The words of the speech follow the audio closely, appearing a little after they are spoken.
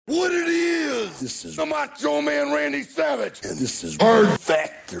what it is. This is the Macho Man Randy Savage. And this is Hard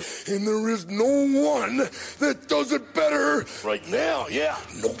Factor. And there is no one that does it better right now, yeah.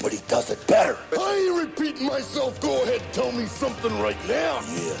 Nobody does it better. I ain't repeating myself. Go ahead, tell me something right now.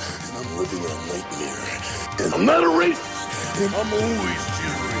 Yeah, and I'm living in a nightmare. And I'm not a racist. And I'm always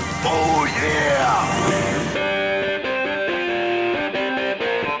cheering. Oh, yeah.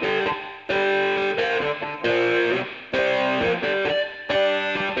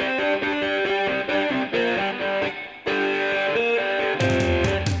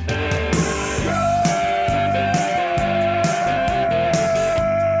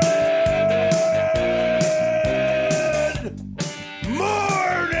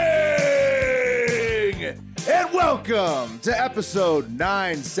 Welcome to episode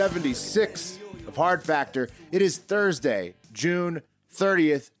 976 of Hard Factor. It is Thursday, June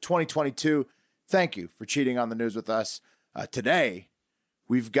 30th, 2022. Thank you for cheating on the news with us. Today,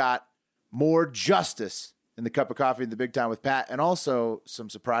 we've got more justice in the cup of coffee in the big time with Pat, and also some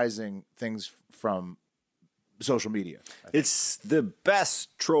surprising things from social media. It's the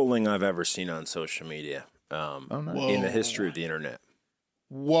best trolling I've ever seen on social media nice. in the history of the internet.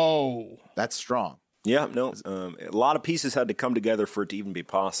 Whoa. That's strong. Yeah, no, a lot of pieces had to come together for it to even be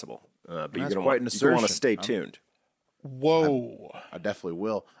possible. But you're going to want to stay tuned. Whoa. I definitely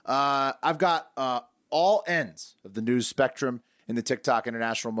will. I've got all ends of the news spectrum in the TikTok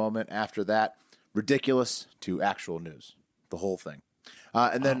international moment. After that, ridiculous to actual news, the whole thing.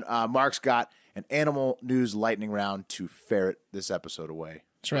 And then Mark's got an animal news lightning round to ferret this episode away.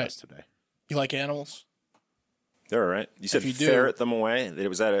 That's right. Today. You like animals? They're all right. You said you ferret them away.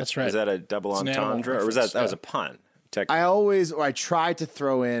 Was that That's right. Was that a double It's an entendre, animal or was reference, that was a pun? I tried to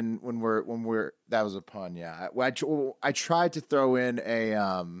throw in when we're that was a pun. Yeah, I tried to throw in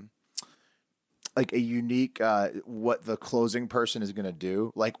a like a unique what the closing person is going to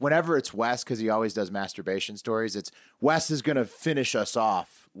do. Like whenever it's Wes, because he always does masturbation stories. It's Wes is going to finish us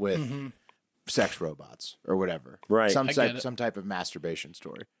off with sex robots or whatever. Right. Some type of masturbation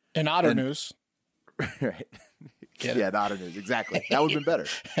story. In otter news. Right. Yeah, in otter news. Exactly. That would have been better.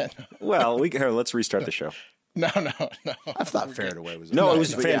 Well, let's restart the show. No. I thought ferret away was it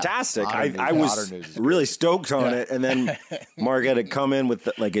was fantastic. I was really stoked on it, and then Mark had to come in with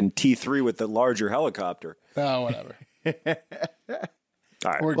in T3 with the larger helicopter. Oh, whatever.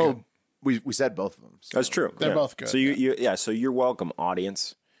 All right, we're good. We said both of them. So. That's true. They're both good. So so you're welcome,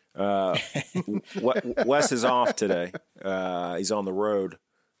 audience. Wes is off today. He's on the road.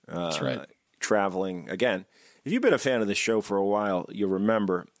 That's right. Traveling again. If you've been a fan of this show for a while, you'll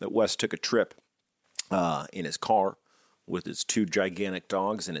remember that Wes took a trip in his car with his two gigantic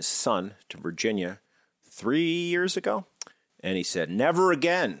dogs and his son to Virginia 3 years ago. And he said, never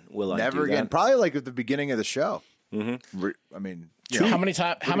again will I do that. Never again. Probably like at the beginning of the show. Mm-hmm. I mean, how many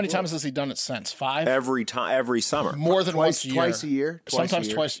times has he done it since? 5? Every summer. More than once a year. Twice a year. Sometimes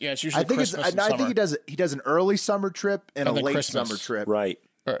twice. Yeah, it's usually Christmas and I summer. think he does an early summer trip and a late Christmas. summer trip. Right.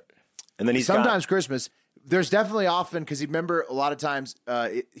 And then sometimes Christmas. There's definitely often, because you remember a lot of times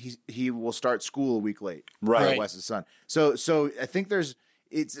he will start school a week late. Right. Wes's son. So I think there's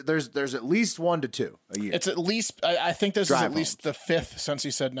at least 1 to 2 a year. It's at least I think this Drive is at least the 5th since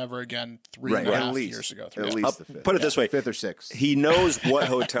he said never again 3.5 years ago. At least the 5th. Put it this way. 5th or 6th. He knows what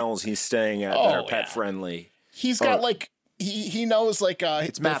hotels he's staying at that are pet friendly. He's got he knows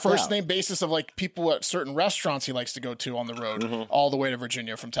the first out. name basis of people at certain restaurants he likes to go to on the road all the way to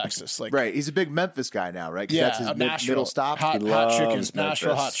Virginia from Texas. Right. He's a big Memphis guy now, right? Yeah. That's his Nashville. middle stop. Hot chicken.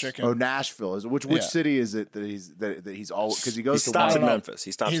 Nashville hot chicken. Oh, Nashville. Which city is it that he's all, because he goes to stops in Memphis.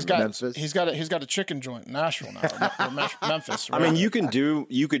 He stops in Memphis. He's got a chicken joint in Nashville now. Or Memphis. Right? I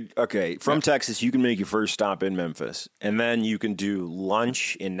mean, from Texas, you can make your first stop in Memphis, and then you can do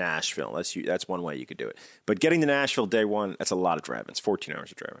lunch in Nashville. That's one way you could do it. But getting to Nashville day one, that's a lot of driving. It's 14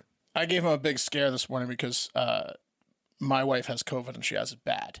 hours of driving. I gave him a big scare this morning because my wife has COVID and she has it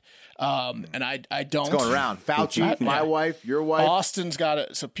bad. And I don't. It's going around. Fauci, my wife, your wife. Austin's got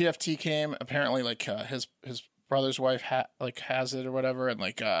it. So PFT came. Apparently, his brother's wife has it or whatever, and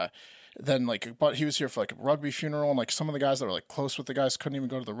then but he was here for a rugby funeral, and some of the guys that were close with the guys couldn't even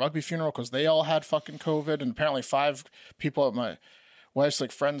go to the rugby funeral because they all had fucking COVID, and apparently 5 people at my wife's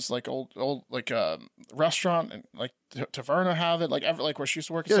friends old restaurant and Taverna have it where she used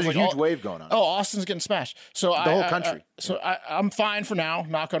to work. There's a huge wave going on. Oh, Austin's getting smashed. So the whole country. I'm fine for now,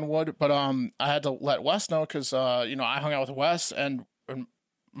 knock on wood. But I had to let Wes know because I hung out with Wes and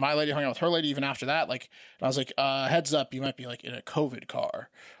my lady hung out with her lady even after that. And I was heads up, you might be in a COVID car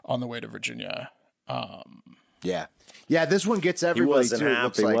on the way to Virginia. Yeah. Yeah, this one gets He everybody, wasn't too. It happy,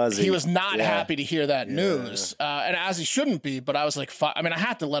 looks like. was he? He was not happy to hear that news, and as he shouldn't be. But I was like, I mean, I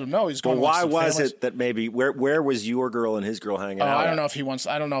had to let him know he's going. Well, to why like, was families. it that maybe where was your girl and his girl hanging out? I don't at? know if he wants.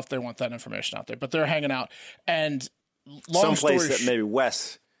 I don't know if they want that information out there, but they're hanging out. And Some place that maybe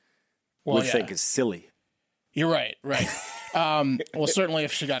Wes would yeah. think is silly. You're right. Well, certainly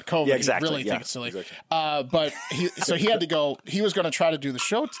if she got COVID, Yeah, exactly. he'd really Yeah, think it's silly. exactly. But he had to go. He was going to try to do the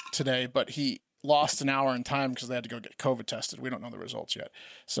show today, but he lost an hour in time because they had to go get COVID tested. We don't know the results yet.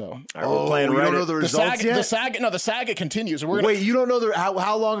 So All right, we're playing you right don't know at- the results yet? the saga continues. We're Wait, you don't know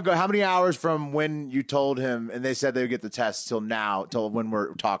how long ago, how many hours from when you told him and they said they would get the test till now, till when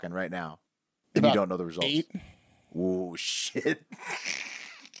we're talking right now? And you don't know the results. 8, Oh, shit.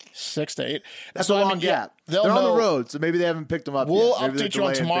 6 to 8. That's So, a I long mean, yeah, gap. they'll They're on know- the road, so maybe they haven't picked them up We'll yet. Maybe they're update you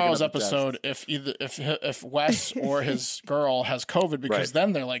on delaying picking tomorrow's up the test. episode if Wes or his girl has COVID, because Right.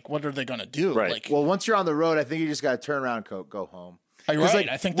 then they're like, what are they going to do? Right. Like, Well, once you're on the road, I think you just got to turn around and go home. are you 'Cause, right?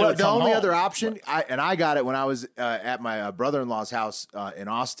 like, I think well, they'll the come only home. other option, I got it when I was at my brother-in-law's house in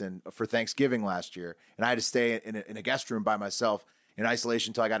Austin for Thanksgiving last year, and I had to stay in a guest room by myself in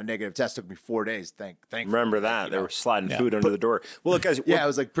isolation until I got a negative test. It took me 4 days. Thankfully. Remember that they were sliding food under the door. Well, look, guys, Yeah, it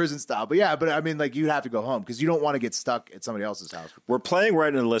was like prison style. But I mean, like you'd have to go home because you don't want to get stuck at somebody else's house. we're playing right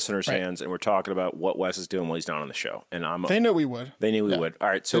into the listeners' hands, and we're talking about what Wes is doing while he's not on the show. And They knew we would. they knew we would. All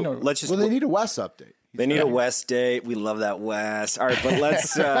right, so know- let's just Well, they need a Wes update. they need a Wes date. We love that Wes. All right, but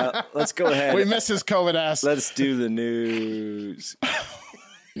let's go ahead. We miss his COVID ass. Let's do the news.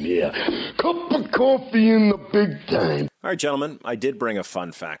 Yeah. Cup of coffee in the big time. All right, gentlemen, I did bring a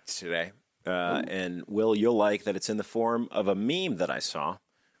fun fact today. And Will, you'll like that it's in the form of a meme that I saw,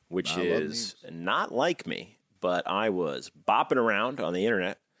 which is not like me, but I was bopping around on the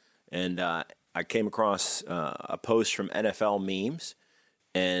internet and I came across a post from NFL memes,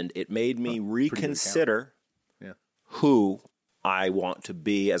 and it made me reconsider who I want to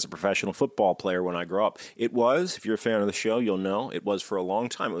be as a professional football player when I grow up. It was, if you're a fan of the show, you'll know, it was for a long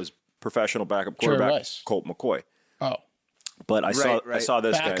time. It was professional backup quarterback Rice. Colt McCoy. Oh, But I saw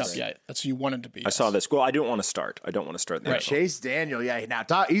this backup. guys. Yeah, that's who you wanted to be. I saw this. Well, I didn't want to start. I don't want to start in the NFL. Chase Daniel,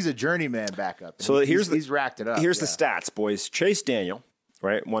 he's a journeyman backup. So he's racked it up. Here's the stats, boys. Chase Daniel,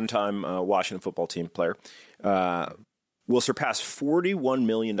 right, one-time Washington football team player, will surpass $41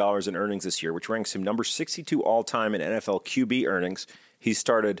 million in earnings this year, which ranks him number 62 all-time in NFL QB earnings. He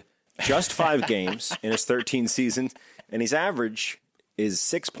started just 5 games in his 13 seasons, and his average is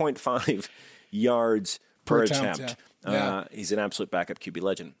 6.5 yards per attempt. Yeah. He's an absolute backup QB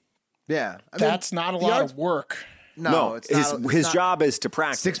legend. Yeah, I mean, That's not a lot of work. No, it's his not. job is to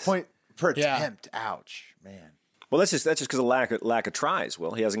practice. 6 point per Yeah. attempt. Ouch, man. Well, that's just because of lack of tries.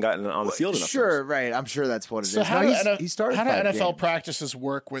 Will he hasn't gotten on the field enough? Sure, right. I'm sure that's what it is. So how he started. how do 5 NFL games. practices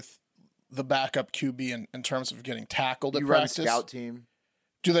work with the backup QB in terms of getting tackled at You run a practice? scout team.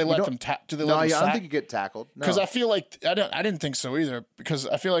 Do they let don't- them? Do they No, let them? I don't think you get tackled. Because No. I feel like I didn't think so either. Because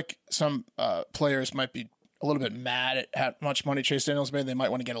I feel like some players might be a little bit mad at how much money Chase Daniels made. They might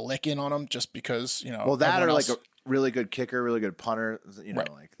want to get a lick in on him just because Well, that or everyone like else- a really good kicker, really good punter.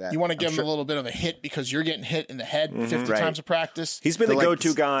 Right. Like that. You want to give I'm him sure- a little bit of a hit because you're getting hit in the head 50 Right. times a practice. He's been So, the like,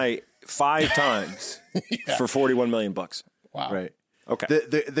 go-to guy 5 times for $41 million. Wow. Right. Okay.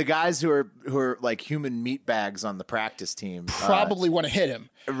 The guys who are like human meat bags on the practice team Probably want to hit him.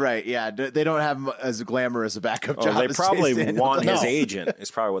 right. Yeah. They don't have him as glamorous a backup job. they as probably Chase Daniels want does. his agent. Is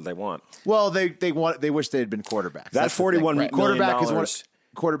probably what they want. Well, they wish they had been quarterbacks. That That's the thing. $41 million Quarterback is one.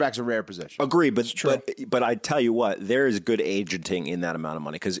 Quarterback's a rare position. Agree, but I tell you what, there is good agenting in that amount of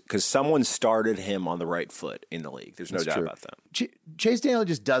money because someone started him on the right foot in the league. There's no doubt true. about that. Chase Daniel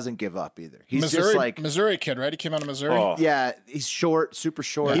just doesn't give up either. He's Missouri, just like Missouri kid, right? He came out of Missouri. Oh. yeah. He's short, super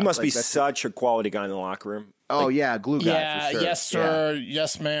short. He must Like, be that's- such a quality guy in the locker room. Oh yeah, glue guy. Yeah, for sure. yes, sir.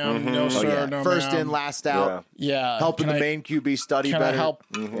 Yes, ma'am. No, Yeah. sir. Oh, yeah. No, First ma'am. in, last out. Yeah. Helping Can the I- main QB study Can better. I help?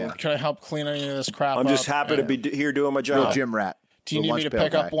 Yeah. Can I help clean any of this crap I'm up? just happy to be here doing my Real job. gym rat. Do you Little need me to lunch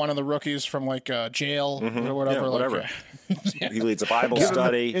pick pail up guy. one of the rookies from like jail or whatever? Yeah, whatever. Like, He leads a Bible Give him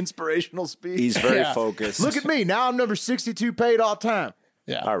study. an inspirational speech. He's very Yeah. focused. Look at me now. I'm number 62 paid all time.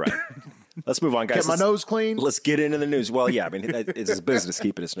 yeah. All right. Let's move on, guys. Get my nose clean. Let's get into the news. Well, yeah, I mean, it's his business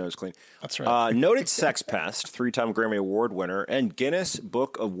keeping his nose clean. That's right. Noted sex pest, 3-time Grammy Award winner, and Guinness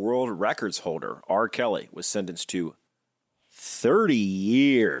Book of World Records holder R. Kelly was sentenced to 30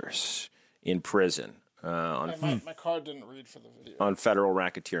 years in prison My card didn't read for the video. on federal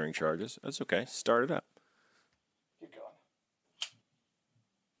racketeering charges. That's okay. Start it up. Keep going.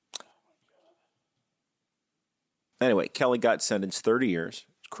 Anyway, Kelly got sentenced 30 years.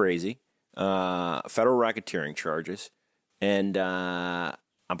 It's crazy. Federal racketeering charges. And I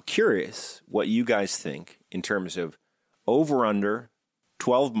I'm curious what you guys think in terms of over under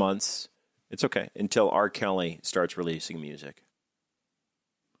 12 months. It's okay until R. Kelly starts releasing music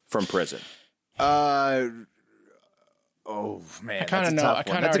from prison. Oh man, kinda that's a know. tough I one.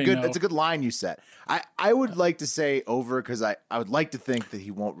 kinda That's a already good. know. That's a good line you set. I would like to say over because I would like to think that he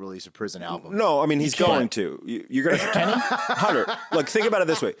won't release a prison album. No, I mean he's going to. You're going to. Hunter, look, think about it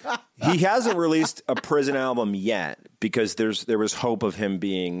this way: he hasn't released a prison album yet because there was hope of him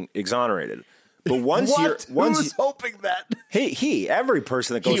being exonerated. But once Who was hoping that? every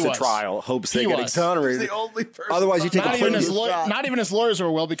person that goes He to was. trial hopes they He get was. exonerated. He's the only person. Otherwise, you take Not a even, plane. not even his lawyers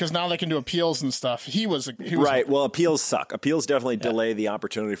will, because now they can do appeals and stuff. He was Right. Well, appeals suck. Appeals definitely delay the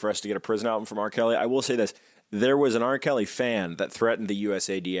opportunity for us to get a prison album from R. Kelly. I will say this. There was an R. Kelly fan that threatened the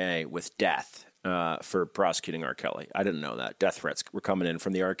USADA with death for prosecuting R. Kelly. I didn't know that. Death threats were coming in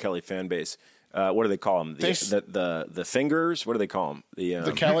from the R. Kelly fan base. What do they call them? The fingers? What do they call them?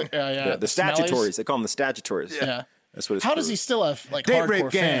 the Kelly, the statutories. Smellies? They call them the statutories. Yeah. That's what it's How does he still have like Date hardcore rape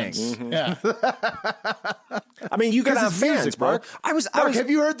gangs. fans? Yeah. I mean, you gotta have it's fans, music, bro. Mark. I was. Have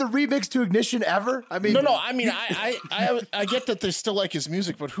you heard the remix to Ignition ever? I mean, No. I mean, I get that they still like his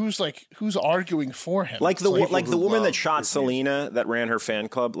music, but who's arguing for him? Like the who woman love that shot his Selena that ran her fan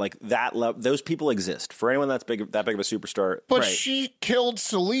club, like that. Those people exist. For anyone that big of a superstar, But right. she killed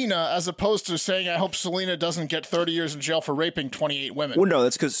Selena, as opposed to saying, "I hope Selena doesn't get 30 years in jail for raping 28 women." Well, no,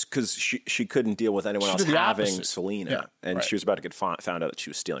 that's because she couldn't deal with anyone She else did the having opposite. Selena, Yeah, and right. she was about to get found out that she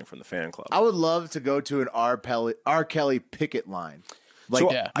was stealing from the fan club. I would love to go to an R. Kelly picket line, like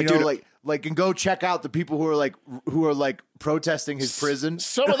So, yeah. you know, like and go check out the people who are like protesting his prison.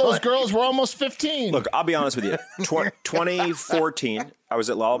 Some of those girls were almost 15. Look, I'll be honest with you. 2014, I was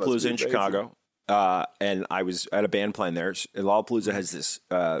at Lollapalooza in Chicago, and I was at a band playing there. Lollapalooza has this,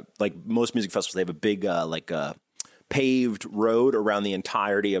 like most music festivals, they have a big paved road around the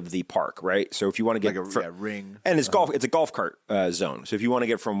entirety of the park, right? So if you want to get Like a ring. and it's a golf cart zone. So if you want to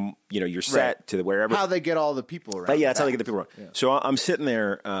get from your set Right. to wherever, How they get all the people around? yeah, that's how they get the people around. Yeah. So I'm sitting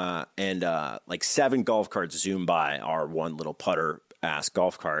there, and like 7 golf carts zoom by our one little putter ass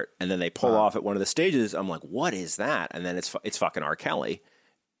golf cart, and then they pull off at one of the stages. I'm like, what is that? And then it's fucking R. Kelly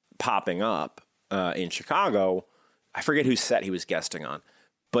popping up in Chicago. I forget whose set he was guesting on.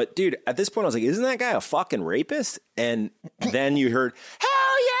 But dude, at this point, I was like, "Isn't that guy a fucking rapist?" And then you heard,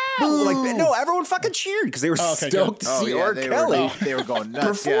 "Hell yeah!" Like, no, everyone fucking cheered because they were stoked to see R. Kelly. They were going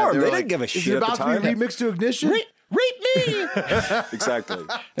nuts. perform. were They didn't give a shit Is it at the about time. to be remixed to Ignition? Rape me! Exactly.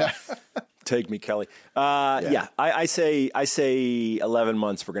 Take me, Kelly. Yeah. I say 11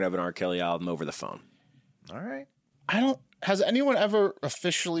 months. We're gonna have an R. Kelly album over the phone. All right. Has anyone ever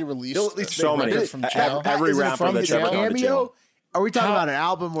officially released At least So a many. record from jail? Every Is it rapper from that's his ever gone to jail. cameo? Are we talking about an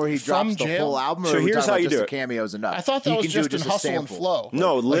album where he From drops the jail? whole album? Or So are we here's talking how about you just do the it. cameos enough? I thought that He was can do just in a Hustle and sample. Flow.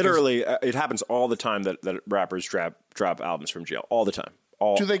 No, literally, it happens all the time that rappers drop albums from jail. All the time.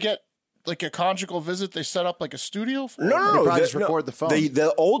 Do they get like a conjugal visit? They set up like a studio for No, them? no, They no. probably just record the phone.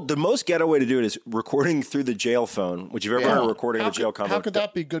 The most ghetto way to do it is recording through the jail phone, which you've ever heard of recording a jail convo. How could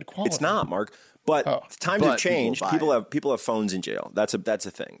that be good quality? It's not, Mark. But times But have changed. people buy People have phones in jail. That's a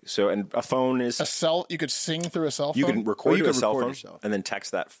thing. So, and a phone is A cell, you could sing through a cell phone? you can record you to a could cell record phone yourself. and then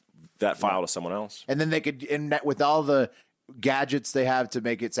text that file to someone else. And then they could, and that, with all the gadgets they have to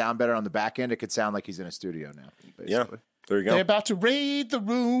make it sound better on the back end, it could sound like he's in a studio now. Basically. Yeah, there you go. They're about to raid the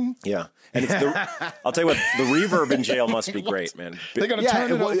room. Yeah, and it's I'll tell you what, the reverb in jail must be great, man. They're going to Yeah,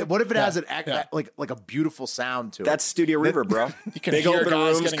 turn it over. what if it has Yeah. like a beautiful sound to it? That's studio reverb, bro. You can Big hear open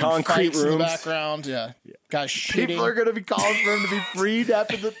guys rooms, getting in concrete fights in the rooms. background. Yeah. Guys shooting. People are going to be calling for him to be freed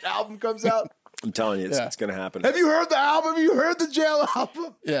after the album comes out. I'm telling you, Yeah. it's going to happen. Have you heard the album? Have you heard the jail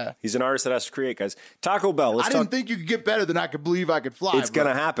album? Yeah. He's an artist that has to create, guys. Taco Bell. Let's I talk. didn't think you could get better than I Could Believe I Could Fly. It's going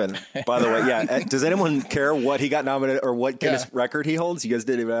to happen, by the way. Yeah. Does anyone care what he got nominated or what Guinness record he holds? You guys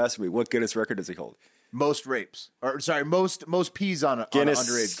didn't even ask me. What Guinness record does he hold? Most rapes. Or sorry, most peas on an Guinness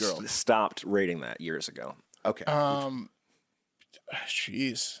underage girl. stopped rating that years ago. Okay.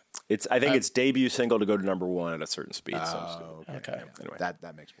 Jeez. I think its debut single to go to number 1 at a certain speed. Okay. Anyway.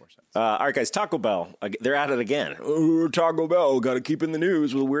 that makes more sense. All right, guys. Taco Bell. They're at it again. Oh, Taco Bell. Got to keep in the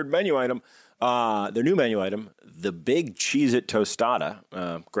news with a weird menu item. Their new menu item, the Big Cheez-It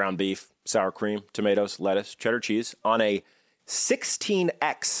Tostada. Ground beef, sour cream, tomatoes, lettuce, cheddar cheese on a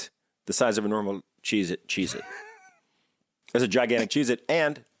 16X, the size of a normal Cheez-It. It's a gigantic Cheez-It,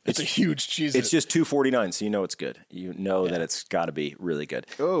 and It's a huge cheese. it's just $2.49, so you know it's good. You know that it's got to be really good.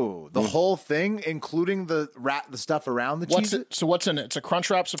 Oh, the whole thing, including the stuff around the cheese. What's in it? It's a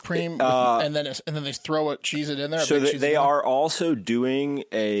Crunchwrap Supreme, and then they throw it, cheese it in there. So Big Cheez-It they in there? are also doing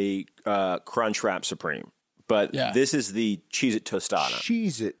a Crunchwrap Supreme, but this is the Cheez-It Tostada.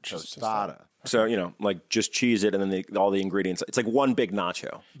 Cheez-It Tostada. So, like just cheese it and then all the ingredients. It's like one big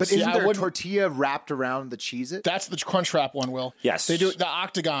nacho. But isn't there a tortilla wrapped around the Cheez-It? That's the Crunchwrap one, Will. Yes. They do the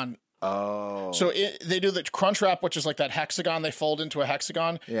octagon. Oh. So they do the Crunchwrap, which is like that hexagon. They fold into a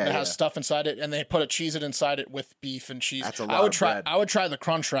hexagon that has stuff inside it, and they put a Cheez-It inside it with beef and cheese. That's a lot of bread. I would try the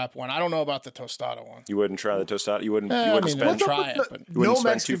Crunchwrap one. I don't know about the Tostada one. You wouldn't try the Tostada? You wouldn't spend... I'll try it, but you wouldn't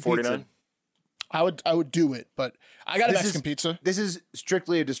spend $2.49? I would do it, but I got a Mexican pizza. This is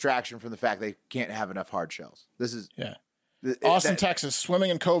strictly a distraction from the fact they can't have enough hard shells. This is Austin, Texas, swimming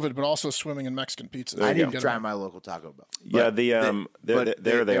in COVID, but also swimming in Mexican pizza. I need to try my local Taco Bell. But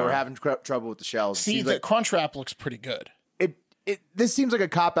they were having trouble with the shells. See, the Crunchwrap looks pretty good. This seems like a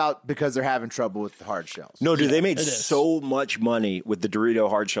cop-out because they're having trouble with the hard shells. No, dude, they made so much money with the Dorito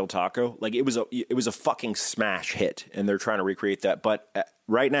hard shell taco. Like it was a fucking smash hit, and they're trying to recreate that. But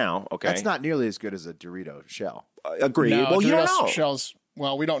right now, that's not nearly as good as a Dorito shell. Agreed. No, well, you don't know. Shells.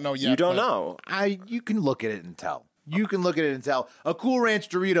 Well, we don't know yet. You don't know. You can look at it and tell. You can look at it and tell a Cool Ranch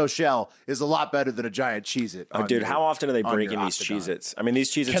Dorito shell is a lot better than a giant Cheez-It. Dude, how often are they breaking these Cheez-Its? I mean,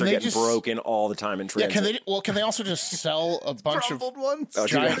 these Cheez-Its are getting broken all the time in transit. Can they also just sell a bunch of ones?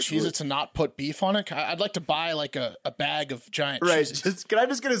 giant Cheez-Its and not put beef on it? I'd like to buy like a bag of giant Cheez-Its. Can I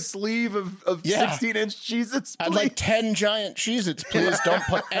just get a sleeve of 16-inch Cheez-Its, please? I'd like 10 giant Cheez-Its, please. Don't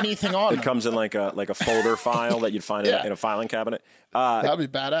put anything on it. Comes in like a folder file that you'd find in a filing cabinet. That'd be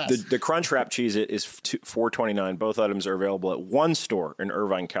badass. The Crunchwrap Cheez-It is $4.29. Both items are available at one store in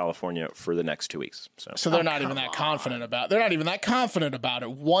Irvine, California for the next 2 weeks. So they're not even that confident about it. They're not even that confident about it.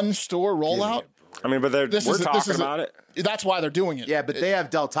 One store rollout? I mean, but we're talking about it. That's why they're doing it. Yeah, but they have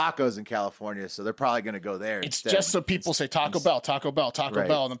Del Tacos in California, so they're probably going to go there. It's just so people say Taco Bell,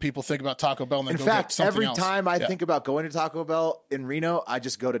 and then people think about Taco Bell and then go get something else. Every time I think about going to Taco Bell in Reno, I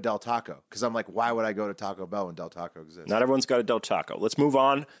just go to Del Taco because I'm like, why would I go to Taco Bell when Del Taco exists? Not everyone's got a Del Taco. Let's move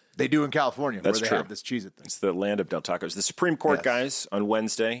on. They do in California. That's where they true. have this Cheez-It thing. It's the land of Del Tacos. The Supreme Court, guys, on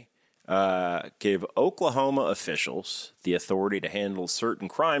Wednesday gave Oklahoma officials the authority to handle certain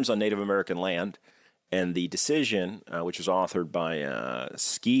crimes on Native American land. And the decision, which was authored by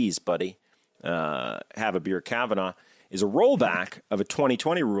Ski's buddy, Have a Beer Kavanaugh, is a rollback of a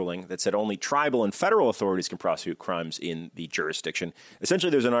 2020 ruling that said only tribal and federal authorities can prosecute crimes in the jurisdiction. Essentially,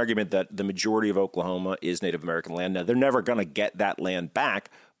 there's an argument that the majority of Oklahoma is Native American land. Now, they're never going to get that land back,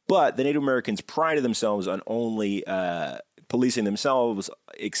 but the Native Americans prided themselves on only policing themselves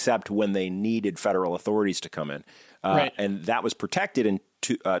except when they needed federal authorities to come in. And that was protected in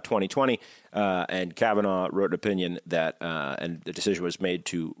 2020, and Kavanaugh wrote an opinion that, and the decision was made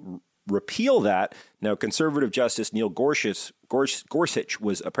to repeal that. Now, conservative Justice Neil Gorsuch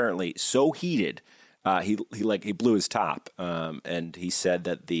was apparently so heated, he blew his top, and he said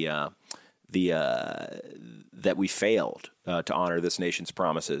that that we failed to honor this nation's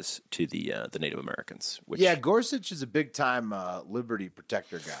promises to the Native Americans. Gorsuch is a big time liberty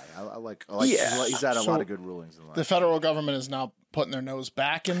protector guy. I like. He's had a lot of good rulings in life. The federal government is now putting their nose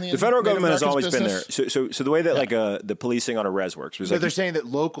back in the federal government has always business. been there. So the way that the policing on a res works was they're saying that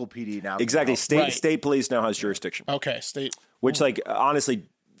local PD now exactly state police now has jurisdiction. Okay, state, which honestly.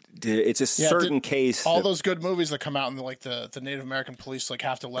 It's a certain case. All those good movies that come out and the Native American police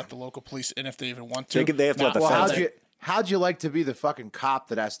have to let the local police in if they even want to. They have to let the feds. How'd you like to be the fucking cop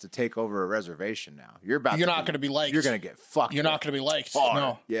that has to take over a reservation now? You're not going to be liked. You're going to get fucked. You're not going to be liked. Hard.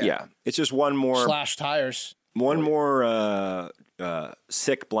 No. Yeah. It's just one more slash tires. One more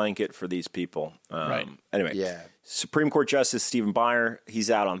sick blanket for these people. Right. Anyway, Supreme Court Justice Stephen Breyer, he's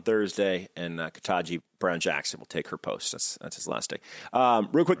out on Thursday, and Ketanji Brown Jackson will take her post. That's his last day.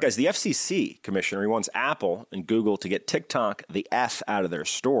 Real quick, guys, the FCC commissioner, he wants Apple and Google to get TikTok the F out of their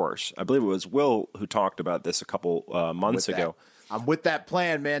stores. I believe it was Will who talked about this a couple months ago. I'm with that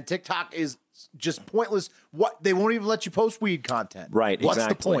plan, man. TikTok is just pointless. What, they won't even let you post weed content. Right. What's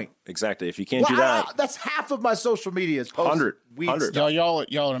the point? Exactly. If you can't do that, that's half of my social media is posting weed stuff.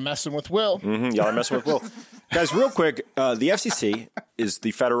 Y'all are messing with Will. Mm-hmm, y'all are messing with Will. Guys, real quick, the FCC is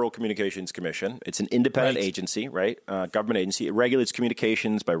the Federal Communications Commission. It's an independent agency, right? Government agency. It regulates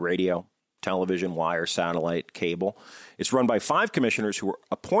communications by radio, television, wire, satellite, cable. It's run by 5 commissioners who were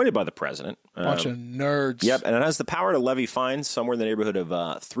appointed by the president. Bunch of nerds. Yep, and it has the power to levy fines somewhere in the neighborhood of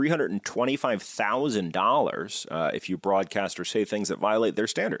 $325,000 if you broadcast or say things that violate their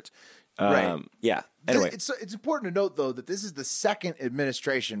standards. Right. Yeah. Anyway, it's important to note, though, that this is the second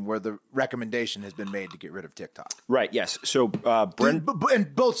administration where the recommendation has been made to get rid of TikTok. right. Yes. So,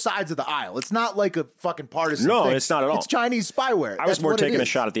 And both sides of the aisle. It's not like a fucking partisan No, thing. it's not at all. It's Chinese spyware. I was That's more what it taking a is.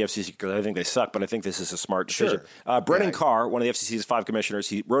 shot at the FCC because I think they suck, but I think this is a smart decision. Sure. Brendan Yeah. Carr, one of the FCC's 5 commissioners,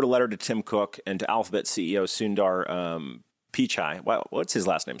 he wrote a letter to Tim Cook and to Alphabet CEO Sundar Pichai. Wow, what's his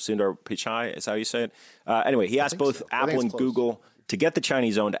last name? Sundar Pichai is how you say it. Anyway, he asked both so. I think Apple it's and close. Google to get the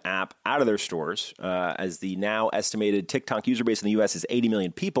Chinese-owned app out of their stores, as the now estimated TikTok user base in the U.S. is 80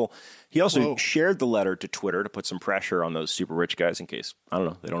 million people. He also shared the letter to Twitter to put some pressure on those super rich guys in case, I don't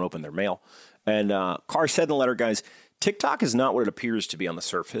know, they don't open their mail. And Carr said in the letter, guys, TikTok is not what it appears to be on the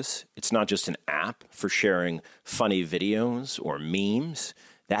surface. It's not just an app for sharing funny videos or memes.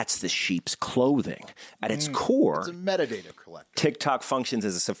 That's the sheep's clothing. At its core, It's a metadata collector. TikTok functions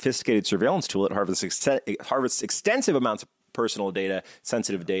as a sophisticated surveillance tool. It harvests extensive amounts of personal data,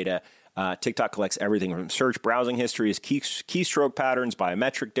 sensitive data. TikTok collects everything from search, browsing histories, keystroke patterns,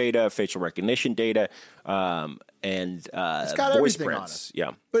 biometric data, facial recognition data, and It's got voice everything on prints. it.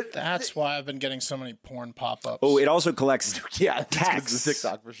 Yeah. But That's why I've been getting so many porn pop-ups. Oh, it also collects yeah, it's 'cause texts of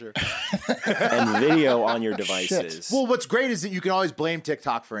TikTok for sure. and video on your devices. Well, what's great is that you can always blame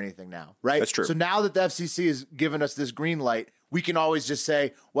TikTok for anything now, right? That's true. So now that the FCC has given us this green light, we can always just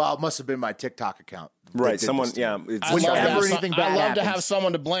say, well, it must have been my TikTok account. that Right, did someone, this to yeah. me." It's I'd love to have Whenever some- anything I'd bad love to have happens.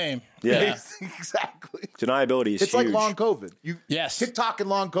 someone to blame. yeah. Exactly. Deniability is It's huge. like long COVID. Yes. TikTok and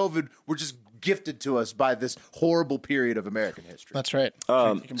long COVID were just gifted to us by this horrible period of American history. That's right.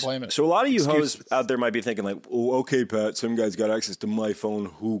 You can blame it. So a lot of you hoes out there might be thinking like, oh, okay, Pat, some guy's got access to my phone.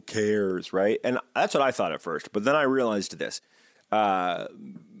 Who cares, right? And that's what I thought at first. But then I realized this.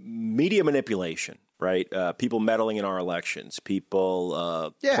 Media manipulation, right? People meddling in our elections,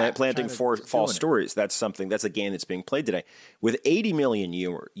 people planting false doing it. stories. That's a game that's being played today. With 80 million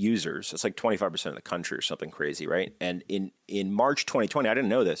users, that's like 25% of the country or something crazy, right? And in March 2020, I didn't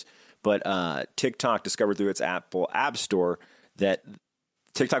know this, but TikTok discovered through its Apple App Store that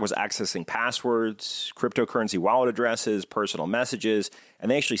TikTok was accessing passwords, cryptocurrency wallet addresses, personal messages, and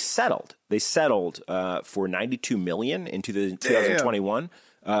they actually settled. They settled for $92 million in 2021.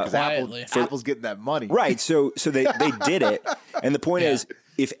 Quietly. Apple's getting that money. Right. So they did it. And the point is,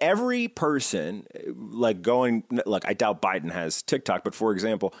 if every person I doubt Biden has TikTok, but for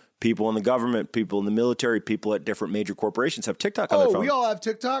example, people in the government, people in the military, people at different major corporations have TikTok on their Oh, phone. we all have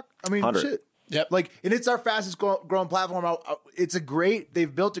TikTok. I mean, 100. shit. Yep. And it's our fastest growing platform.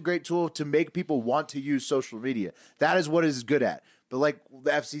 They've built a great tool to make people want to use social media. That is what it's good at. But like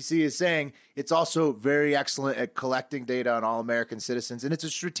the FCC is saying, it's also very excellent at collecting data on all American citizens. And it's a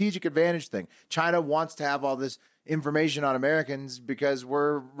strategic advantage thing. China wants to have all this information on Americans because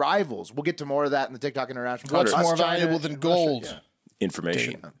we're rivals. We'll get to more of that in the TikTok International. What's Us, more China, valuable than and Russia. gold? Yeah.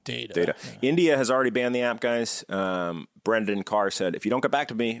 Information. Data. India has already banned the app, guys. Brendan Carr said, if you don't get back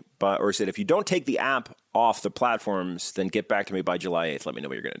to me, if you don't take the app off the platforms, then get back to me by July 8th. Let me know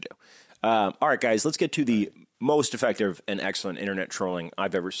what you're going to do. All right, guys, let's get to the most effective and excellent internet trolling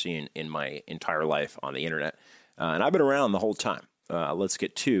I've ever seen in my entire life on the internet. And I've been around the whole time. Let's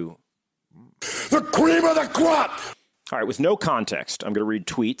get to The cream of the crop! All right, with no context, I'm going to read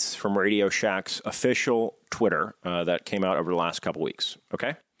tweets from Radio Shack's official Twitter that came out over the last couple weeks.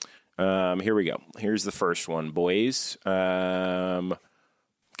 Okay? Here we go. Here's the first one, boys. Okay,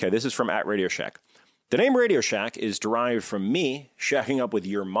 this is from @Radio Shack. The name Radio Shack is derived from me shacking up with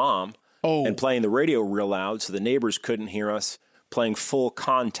your mom and playing the radio real loud so the neighbors couldn't hear us playing full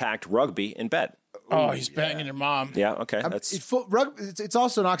contact rugby in bed. Oh, he's banging your mom. Yeah, okay. It's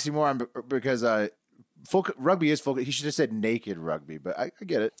also an oxymoron because rugby is full. He should have said naked rugby, but I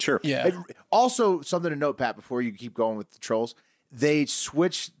get it. Sure. Yeah. And also, something to note, Pat, before you keep going with the trolls, they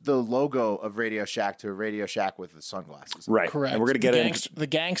switched the logo of Radio Shack to a Radio Shack with the sunglasses. Right. Correct. And we're going to get into the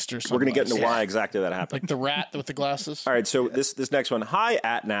gangster. We're going to get into sunglasses. why exactly that happened. Like the rat with the glasses. All right, so this next one. Hi,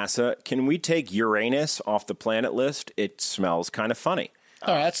 at NASA. Can we take Uranus off the planet list? It smells kind of funny.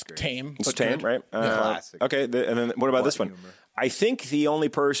 Oh, that's tame. It's but tame, good. right? Classic. Okay, and then what about this one? humor. I think the only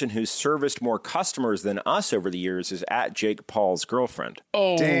person who's serviced more customers than us over the years is at Jake Paul's girlfriend.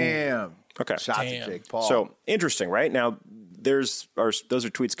 Oh, Damn. Okay. Shots Damn. at Jake Paul. So interesting, right? Now, those are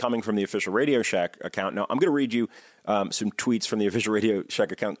tweets coming from the official Radio Shack account. Now, I'm going to read you some tweets from the official Radio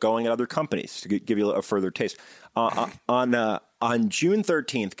Shack account going at other companies to give you a further taste. On June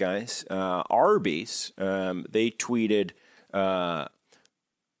 13th, guys, Arby's, they tweeted,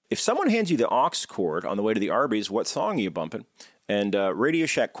 if someone hands you the aux cord on the way to the Arby's, what song are you bumping? And Radio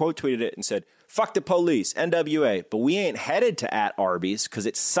Shack quote tweeted it and said, fuck the police, NWA, but we ain't headed to @ Arby's because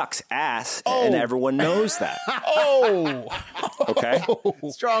it sucks ass and everyone knows that. Okay.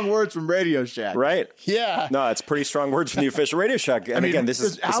 Strong words from Radio Shack. Right. Yeah. No, it's pretty strong words from the official Radio Shack. And again, this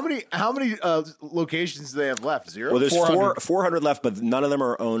is how many locations do they have left? Zero. well, there's 400. 400 left, but none of them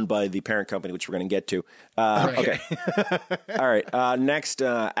are owned by the parent company, which we're going to get to. Okay. All right. Next,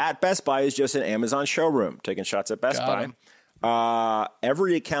 at Best Buy is just an Amazon showroom, taking shots at Best Buy.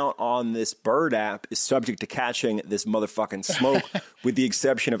 Every account on this Bird app is subject to catching this motherfucking smoke, with the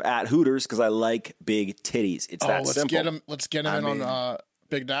exception of at Hooters, because I like big titties. It's that simple. Let's get him in on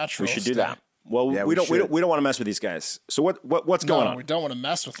Big Natural. We should do that. Well, we don't want to mess with these guys. So what's going on? We don't want to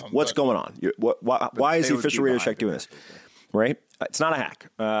mess with them. What's going on? Why is the official Radio Shack doing this? Right? It's not a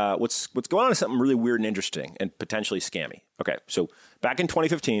hack. What's going on is something really weird and interesting and potentially scammy. Okay, so back in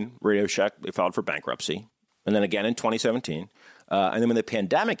 2015, Radio Shack, they filed for bankruptcy. And then again in 2017. And then when the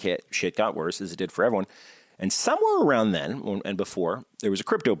pandemic hit, shit got worse, as it did for everyone. And somewhere around then and before, there was a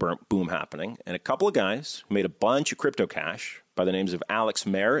crypto boom happening. And a couple of guys who made a bunch of crypto cash by the names of Alex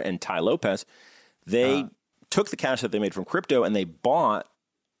Mayer and Ty Lopez. They took the cash that they made from crypto and they bought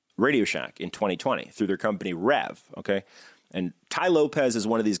Radio Shack in 2020 through their company Rev. Okay. And Ty Lopez is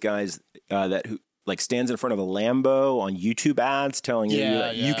one of these guys who stands in front of a Lambo on YouTube ads telling you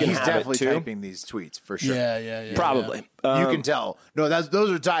you can He's have definitely it too. typing these tweets for sure. Yeah. Probably. You can tell. No,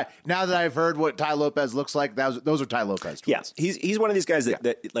 those are Ty. Now that I've heard what Ty Lopez looks like, those are Ty Lopez tweets. Yeah, he's one of these guys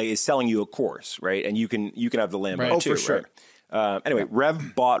that is selling you a course, right? And you can have the Lambo too, for sure. Right? Anyway,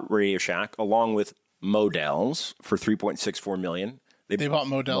 Rev bought Radio Shack along with Models for $3.64 million. They bought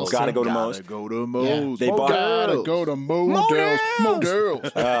Models. Got to go to Mo's. Go to Mo's. They bought. Gotta go to Models.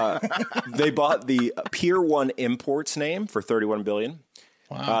 They bought the Pier 1 Imports name for $31 billion.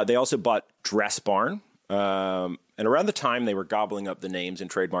 Wow. They also bought Dress Barn. And around the time they were gobbling up the names and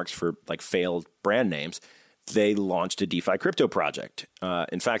trademarks for failed brand names, they launched a DeFi crypto project.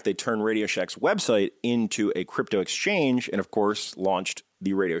 In fact, they turned Radio Shack's website into a crypto exchange and, of course, launched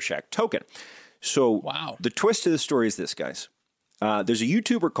the Radio Shack token. So the twist to the story is this, guys. There's a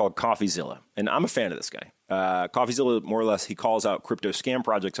YouTuber called CoffeeZilla, and I'm a fan of this guy. CoffeeZilla, more or less, he calls out crypto scam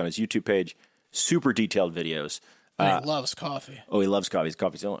projects on his YouTube page. Super detailed videos. He loves coffee. Oh, he loves coffee. He's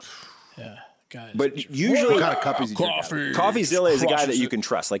CoffeeZilla. Yeah, guys. But usually, what kind of cup is he drinking? CoffeeZilla is a guy that you can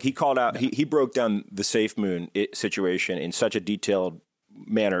trust. He called out, he broke down the Safe Moon situation in such a detailed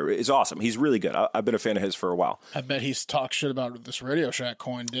manner. It's awesome. He's really good. I've been a fan of his for a while. I bet he's talked shit about this Radio Shack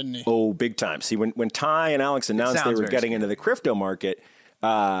coin, didn't he? Oh, big time. See, when Ty and Alex announced they were getting into the crypto market,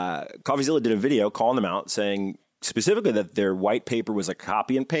 CoffeeZilla did a video calling them out, saying specifically that their white paper was a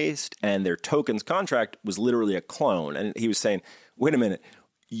copy and paste and their tokens contract was literally a clone. And he was saying, wait a minute,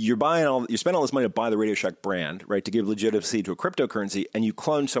 you're spending all this money to buy the Radio Shack brand, right, to give legitimacy to a cryptocurrency, and you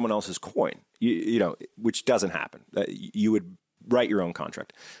clone someone else's coin, you know, which doesn't happen. You would write your own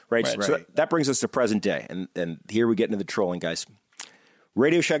contract, right? So that brings us to present day. And here we get into the trolling, guys.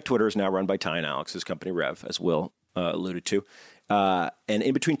 Radio Shack Twitter is now run by Ty and Alex's company Rev, as Will alluded to. And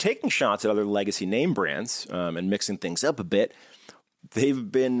in between taking shots at other legacy name brands and mixing things up a bit,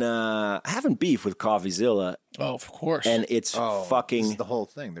 they've been having beef with CoffeeZilla. Oh, of course. And it's fucking... This is the whole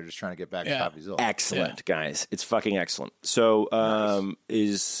thing. They're just trying to get back to CoffeeZilla. Excellent, guys. It's fucking excellent. So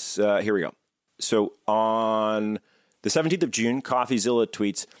here we go. So on the 17th of June, CoffeeZilla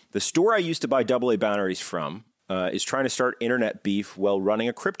tweets, "The store I used to buy AA batteries from is trying to start internet beef while running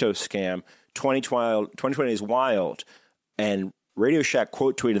a crypto scam. 2020 is wild." And Radio Shack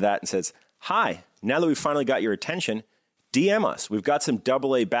quote tweeted that and says, "Hi, now that we finally got your attention, DM us. We've got some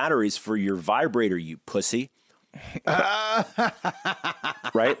AA batteries for your vibrator, you pussy." Right?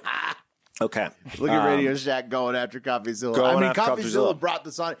 Okay. Look at Radio Shack going after CoffeeZilla. CoffeeZilla brought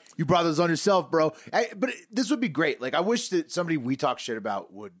this on. You brought this on yourself, bro. But this would be great. I wish that somebody we talk shit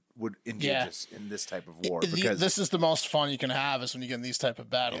about would engage us in this type of war. Because this is the most fun you can have is when you get in these type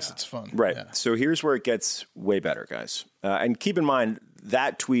of battles. It's fun. Right. Yeah. So here's where it gets way better, guys. And keep in mind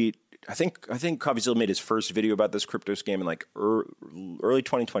that tweet, I think CoffeeZilla made his first video about this crypto scam in early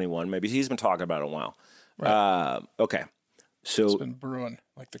 2021. Maybe he's been talking about it a while. Right. Okay. So it's been brewing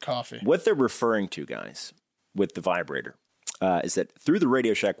like the coffee. What they're referring to, guys, with the vibrator is that through the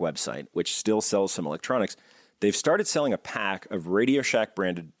Radio Shack website, which still sells some electronics, they've started selling a pack of Radio Shack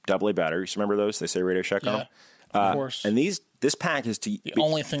branded AA batteries. Remember those? They say Radio Shack on them. Of course. And this pack is the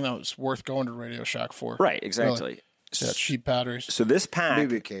only thing that was worth going to Radio Shack for. Right, exactly. Really. Yeah, cheap batteries. So this pack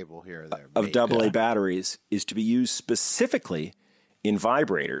maybe a cable here or there of AA batteries is to be used specifically in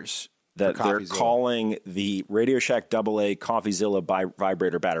vibrators that they're calling the Radio Shack AA CoffeeZilla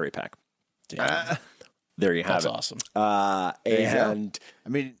vibrator battery pack. There you have it. That's awesome. And I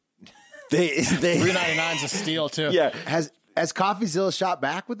mean, they $3.99 a steal too. Yeah. Has CoffeeZilla shot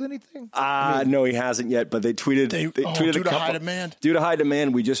back with anything? No, he hasn't yet, but they tweeted due to high demand. Due to high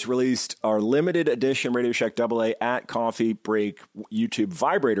demand, we just released our limited edition Radio Shack AA at Coffee Break YouTube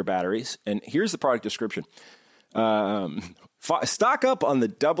vibrator batteries. And here's the product description. Stock up on the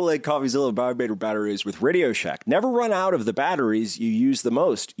AA CoffeeZilla vibrator batteries with Radio Shack. Never run out of the batteries you use the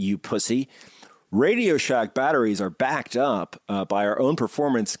most, you pussy. Radio Shack batteries are backed up by our own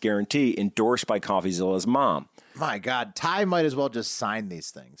performance guarantee endorsed by CoffeeZilla's mom. My God, Ty might as well just sign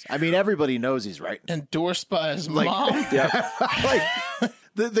these things. I mean, everybody knows he's right. Endorsed by his mom. Yeah. Like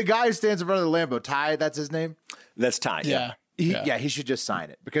the guy who stands in front of the Lambo, Ty, that's his name? That's Ty. Yeah. He should just sign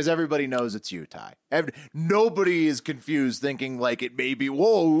it because everybody knows it's you, Ty. Nobody is confused thinking like it may be,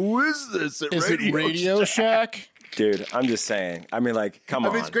 whoa, who is this? Is it Radio Shack? Dude, I'm just saying. I mean, like, come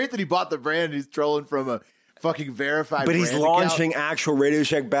on. I mean, it's great that he bought the brand. He's trolling from a fucking verified But he's brand launching account. actual Radio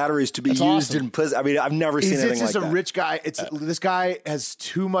Shack batteries to be used awesome. in pussy. I mean, I've never seen anything like that. It's just a rich guy. This guy has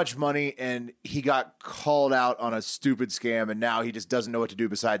too much money, and he got called out on a stupid scam, and now he just doesn't know what to do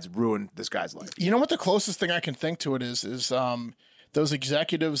besides ruin this guy's life. You know what the closest thing I can think to it is those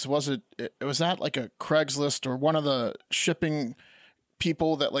executives, was that like a Craigslist or one of the shipping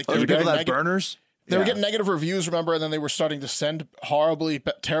people that like Oh, the people that burners? They were getting negative reviews, remember, and then they were starting to send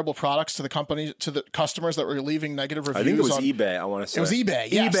terrible products to the company, to the customers that were leaving negative reviews. I think it was eBay, I want to say. It was eBay,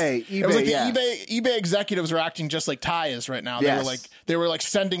 yes. eBay, It was like yeah. the eBay executives are acting just like Ty is right now. Yes. They were like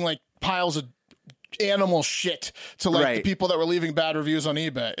sending like piles of animal shit to like the people that were leaving bad reviews on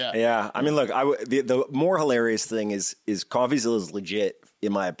eBay. Yeah. Yeah. I mean, look, the more hilarious thing is CoffeeZilla is legit,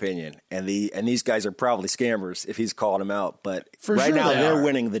 in my opinion. And these guys are probably scammers if he's calling them out. But right now they're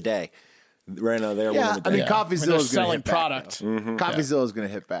winning the day. Right now they're winning the day. I mean, CoffeeZilla is selling product. CoffeeZilla is going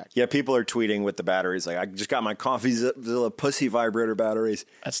to hit back. Yeah, people are tweeting with the batteries. Like, I just got my CoffeeZilla pussy vibrator batteries.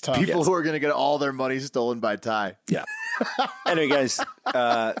 That's tough. People who are going to get all their money stolen by Ty. Yeah. Anyway, guys,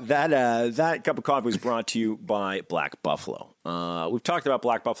 that cup of coffee was brought to you by Black Buffalo. We've talked about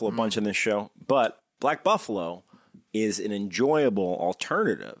Black Buffalo a bunch in this show, but Black Buffalo is an enjoyable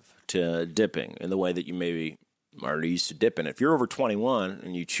alternative to dipping in the way that you maybe are used to dipping. If you're over 21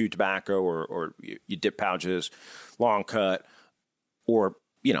 and you chew tobacco or you dip pouches, long cut, or,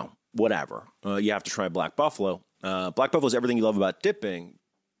 whatever, you have to try Black Buffalo. Black Buffalo is everything you love about dipping.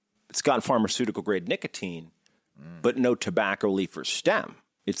 It's got pharmaceutical-grade nicotine, but no tobacco leaf or stem.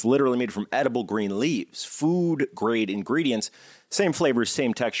 It's literally made from edible green leaves, food-grade ingredients, same flavors,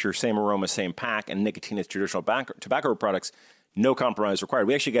 same texture, same aroma, same pack, and nicotine as traditional tobacco products. No compromise required.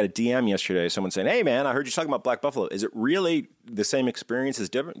 We actually got a DM yesterday, someone saying, hey, man, I heard you talking about Black Buffalo. Is it really the same experience as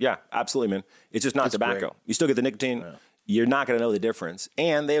different? Yeah, absolutely, man. It's just not tobacco. Great. You still get the nicotine. Yeah. You're not going to know the difference.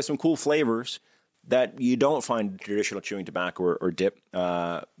 And they have some cool flavors that you don't find in traditional chewing tobacco or dip.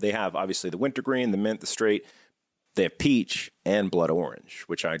 They have, obviously, the wintergreen, the mint, the straight. They have peach and blood orange,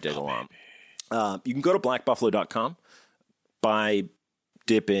 which I dig a lot. You can go to blackbuffalo.com, buy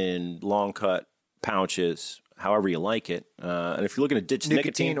dip in long cut pouches, however you like it. And if you're looking to ditch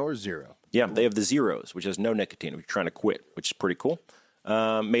nicotine or zero. Yeah, they have the zeros, which has no nicotine if you're trying to quit, which is pretty cool.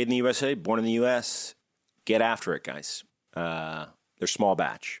 Made in the USA, born in the U.S. Get after it, guys. They're small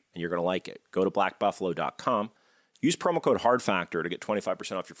batch, and you're going to like it. Go to blackbuffalo.com. Use promo code HARDFACTOR to get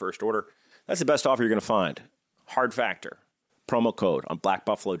 25% off your first order. That's the best offer you're going to find. Hard Factor. Promo code on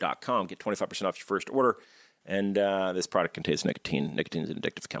blackbuffalo.com. Get 25% off your first order. And this product contains nicotine. Nicotine is an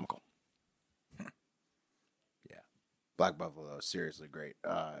addictive chemical. Black Buffalo is seriously great.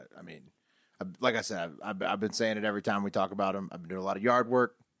 I mean, like I said, I've been saying it every time we talk about them. I've been doing a lot of yard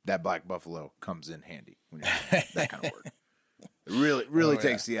work. That Black Buffalo comes in handy when you're doing that kind of work. It really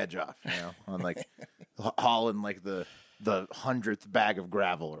takes the edge off, on like hauling like the 100th bag of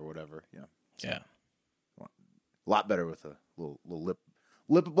gravel or whatever. Yeah. A lot better with a little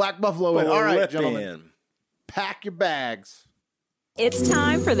lip of Black Buffalo in. All right, gentlemen, pack your bags. It's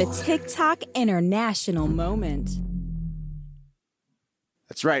time for the TikTok International Moment.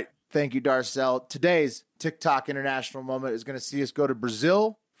 That's right. Thank you, Darcel. Today's TikTok International Moment is going to see us go to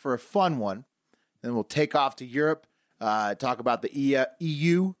Brazil for a fun one. Then we'll take off to Europe, talk about the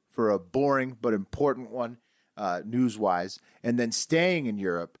EU for a boring but important one, news-wise, and then staying in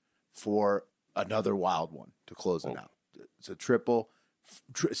Europe for another wild one to close it out. It's a triple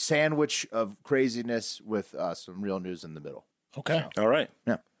sandwich of craziness with some real news in the middle. Okay. All right.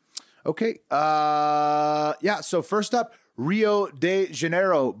 Yeah. Okay. So first up, Rio de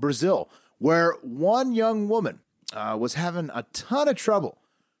Janeiro, Brazil, where one young woman was having a ton of trouble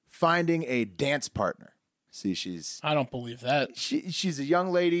finding a dance partner. See, I don't believe that. She's a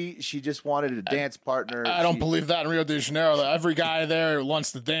young lady. She just wanted a dance partner. I don't believe that in Rio de Janeiro. Every guy there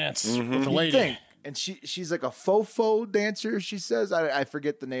wants to dance with the lady. and she's like a faux dancer. She says, I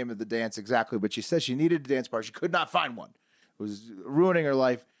forget the name of the dance exactly, but she says she needed a dance partner. She could not find one. It was ruining her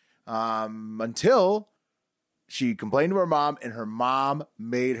life until she complained to her mom, and her mom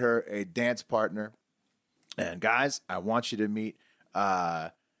made her a dance partner. And guys, I want you to meet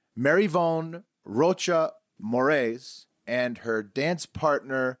Maryvonne Rocha Moraes and her dance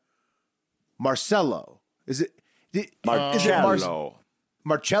partner Marcelo. Is it Marcello.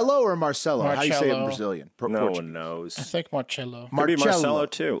 Marcello or Marcelo? How do you say it in Marcello. Brazilian? No Portuguese. one knows. I think Marcello. Could be Marcello. Marcello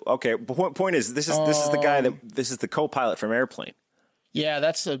too. Okay, but point is, this is the guy this is the co-pilot from Airplane. Yeah,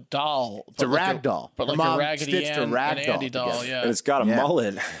 that's a doll. It's a rag doll. But Her like mom a Raggedy stitched a Ann rag and doll Andy doll, together. yeah. And it's got a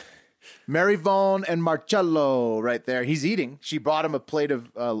mullet. Maryvonne and Marcello right there. He's eating. She brought him a plate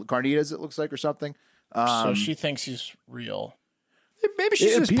of carnitas, it looks like, or something. So she thinks he's real. Maybe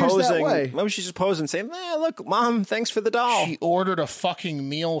she's It just appears that posing. way. Maybe she's just posing, saying, "Look, Mom, thanks for the doll." She ordered a fucking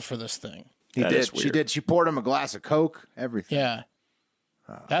meal for this thing. He That did. is She weird. did. She poured him a glass of Coke, everything. Yeah.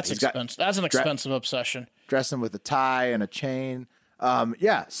 That's he's got- expensive. That's an expensive obsession. Dressed him with a tie and a chain.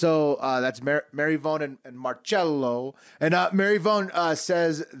 So that's Maryvonne and Marcello. And Maryvonne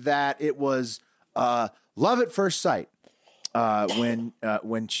says that it was love at first sight when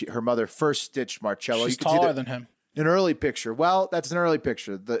her mother first stitched Marcello. She's You can see taller that- than him. An early picture. Well, that's an early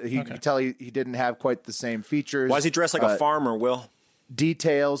picture. You can tell he didn't have quite the same features. Why is he dressed like a farmer, Will?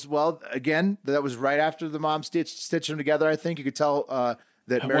 Details. Well, again, that was right after the mom stitched them together. I think you could tell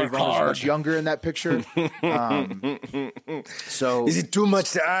that Mary work Vaughn was hard. much younger in that picture. So Is it too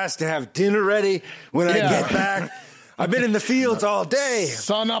much to ask to have dinner ready when I get back? I've been in the fields all day.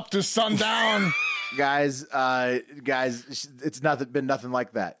 Sun up to sundown. guys, it's been nothing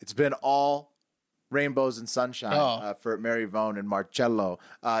like that. It's been all rainbows and sunshine for Mary Vaughn and Marcello.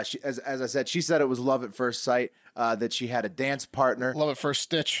 As I said, she said it was love at first sight. That she had a dance partner. Love at first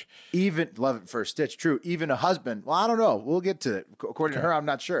stitch. Even love at first stitch. True. Even a husband. Well, I don't know. We'll get to it. According to her, I'm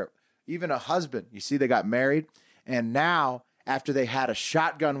not sure. Even a husband. You see, they got married, and now after they had a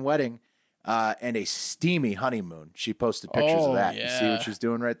shotgun wedding and a steamy honeymoon, she posted pictures of that. You see yeah. what she's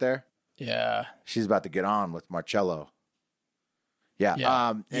doing right there? Yeah. She's about to get on with Marcello. Yeah.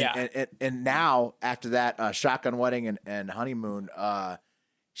 Yeah. And now after that shotgun wedding and honeymoon,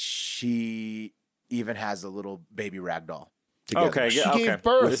 she even has a little baby rag doll. together. Okay, She yeah, okay. gave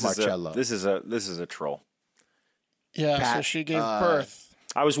birth. With Marcello. This is a troll. Yeah, so Pat, she gave birth.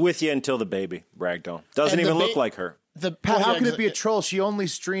 I was with you until the baby ragdoll. Doesn't And the even look like her. Pat, how could it be a troll? She only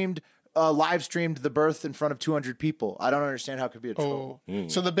live streamed the birth in front of 200 people. I don't understand how it could be a troll.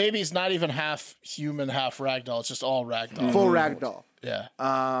 So the baby's not even half human, half ragdoll. It's just all ragdoll. Full rag doll. Yeah.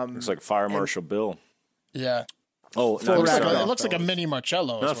 Looks like Fire Marshal Bill. Yeah. Oh, Full no, rag sorry. doll. It looks like a mini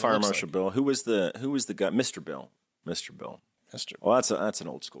Marcello. is Not what it Fire looks Marshal like. Bill. Who was the guy? Mr. Bill. Mr. Bill. Mr. Well, that's an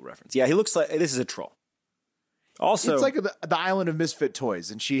old school reference. Yeah, he looks like this is a troll. Also, It's like the island of misfit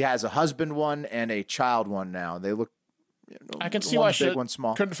toys, and she has a husband one and a child one now. They look. I can see one's why big, she one's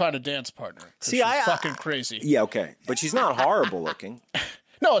small. couldn't find a dance partner. 'Cause See, she's I- fucking crazy. yeah, okay, but she's not horrible looking.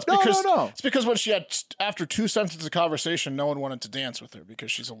 No, it's because no. it's because when she had after 2 sentences of conversation, no one wanted to dance with her because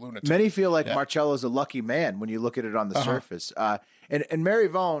she's a lunatic. Many feel like Marcello's a lucky man when you look at it on the surface. And Mary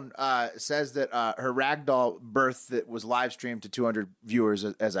Vaughn says that her ragdoll birth that was live streamed to 200 viewers,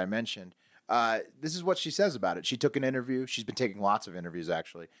 as I mentioned. This is what she says about it. She took an interview. She's been taking lots of interviews,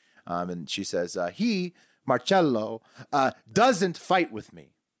 actually. And she says, Marcello, doesn't fight with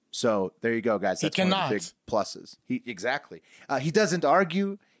me. So there you go, guys. That's one of the big pluses. Exactly. He doesn't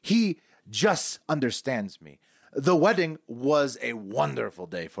argue. He just understands me. The wedding was a wonderful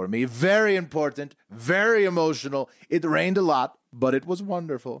day for me. Very important, very emotional. It rained a lot, but it was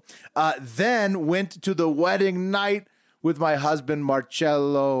wonderful. Then went to the wedding night with my husband,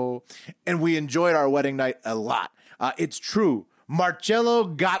 Marcello, and we enjoyed our wedding night a lot. It's true. Marcello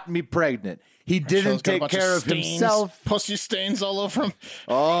got me pregnant. He didn't take care of himself. Pussy stains all over him.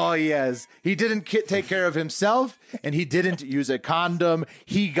 Oh, yes. He didn't take care of himself, and he didn't use a condom.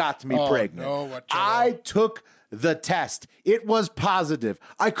 He got me pregnant. no, Marcello. I took the test. It was positive.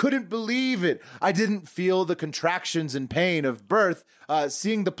 I couldn't believe it. I didn't feel the contractions and pain of birth.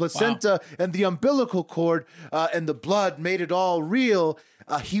 Seeing the placenta and the umbilical cord and the blood made it all real.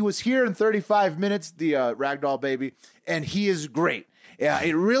 He was here in 35 minutes, the ragdoll baby, and he is great. Yeah,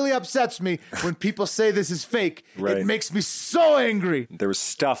 it really upsets me when people say this is fake. Right. It makes me so angry. There was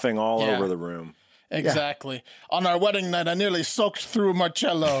stuffing all over the room. Exactly. On our wedding night, I nearly soaked through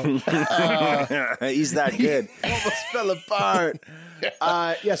Marcello. He's that good. Almost fell apart.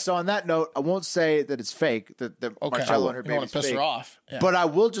 So on that note, I won't say that it's fake, that Marcello and her You don't baby want is to piss fake. her off. Yeah. But I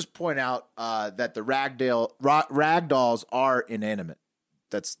will just point out that the rag dolls are inanimate.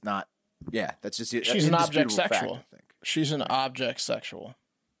 That's not Yeah, that's just She's an object indisputable sexual. fact, I think. She's an object sexual.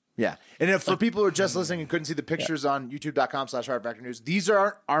 Yeah. And if for people who are just listening and couldn't see the pictures on youtube.com/hardfactor news, these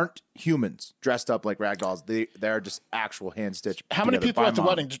aren't humans dressed up like rag dolls. They're just actual hand stitched. How many people at the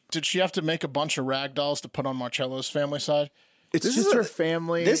wedding? Did she have to make a bunch of rag dolls to put on Marcello's family side? It's just her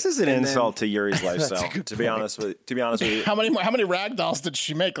family. This is an insult to Yuri's lifestyle. To be honest with you, How many rag dolls did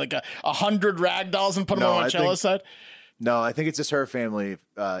she make? Like 100 rag dolls and put them on Marcello's side? No, I think it's just her family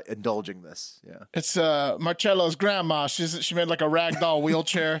indulging this. Yeah, it's Marcello's grandma. She made like a rag doll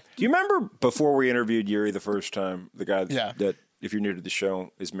wheelchair. Do you remember before we interviewed Yuri the first time, the guy Yeah. that, if you're new to the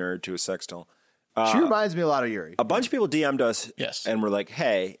show, is married to a sex doll? She reminds me a lot of Yuri. A bunch of people DM'd us Yes. and were like,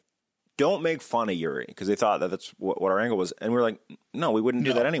 hey, don't make fun of Yuri, because they thought that that's what our angle was. And we're like, no, we wouldn't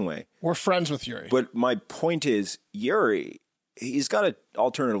do that anyway. We're friends with Yuri. But my point is, Yuri, he's got an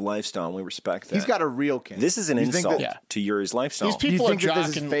alternative lifestyle, and we respect that. He's got a real kink. This is an You think insult that- to Yuri's lifestyle. These people are think that this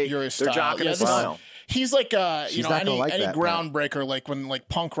is jocking fake? Yuri's They're style. jocking his this is- style. He's like, She's not gonna like any that, groundbreaker, like when like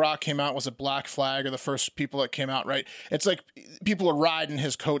punk rock came out, was it Black Flag or the first people that came out, right? It's like people are riding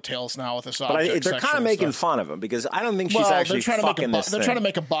his coattails now with this But object they're kind of making fun of him, because I don't think she's actually fucking this They're thing. trying to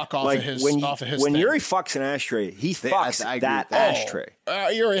make a buck off Like, of his when, off of his when thing. Yuri fucks an ashtray, he fucks I agree that with that.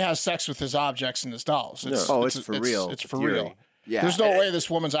 ashtray. Yuri has sex with his objects and his dolls. It's for real. It's for It's Yuri. real. Yeah. There's no way this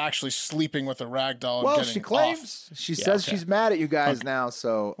woman's actually sleeping with a rag doll. And Well, getting she claims. off. She Yeah, says okay. she's mad at you guys now.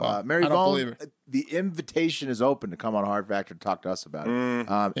 So, Mary I don't believe Vaughn, her. the invitation is open to come on Hard Factor to talk to us about it.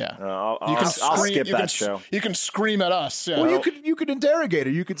 Yeah, I'll skip that show. You can scream at us. Yeah. Well, you could interrogate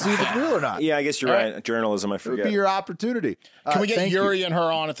her. You could see if it's real or not. Yeah, I guess you're right. Journalism, I It would forget. be your opportunity. Can we get thank Yuri you. and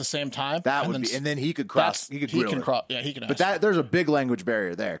her on at the same time? That would be, and then he could cross. He could grill her. cross. Yeah, he can. But there's a big language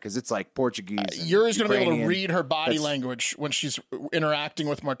barrier there because it's like Portuguese. and Yuri's going to be able to Ukrainian. read her body That's- language when she's interacting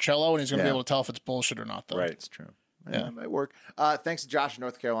with Marcello, and he's going to be Yeah. able to tell if it's bullshit or not. Though. Right. It's true. Yeah, it might work. Thanks to Josh in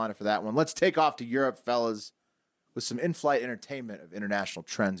North Carolina for that one. Let's take off to Europe, fellas, with some in-flight entertainment of international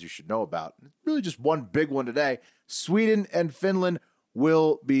trends you should know about. Really just one big one today. Sweden and Finland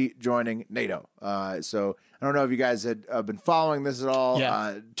will be joining NATO. So I don't know if you guys had been following this at all.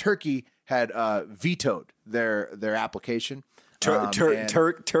 Yeah. Turkey had vetoed their application.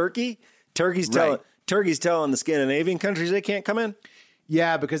 Turkey? Turkey's telling the Scandinavian countries they can't come in?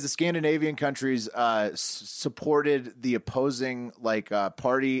 Yeah, because the Scandinavian countries supported the opposing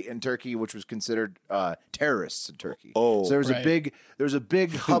party in Turkey, which was considered terrorists in Turkey. Oh, so there was a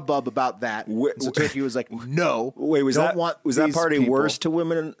big hubbub about that. So Turkey was like, "No, Wait, was that these party people. worse to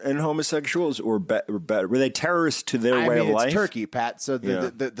women and homosexuals, or better? Were they terrorists to their way of It's life? Turkey, Pat. So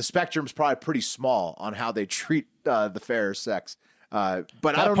the spectrum's probably pretty small on how they treat the fairer sex. But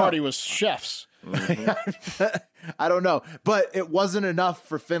I don't party know. was chefs. I don't know, but it wasn't enough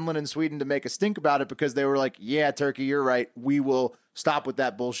for Finland and Sweden to make a stink about it because they were like, yeah, Turkey, you're right. We will stop with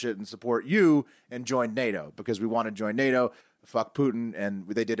that bullshit and support you and join NATO because we want to join NATO. Fuck Putin. And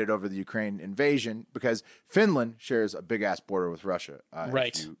they did it over the Ukraine invasion because Finland shares a big ass border with Russia.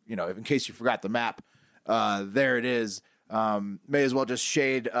 Right. In case you forgot the map, there it is. May as well just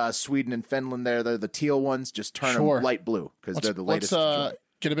shade Sweden and Finland there. They're the teal ones. Just turn them light blue because they're the latest. Let's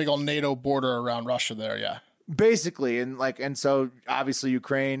get a big old NATO border around Russia there. Yeah. Basically, and so obviously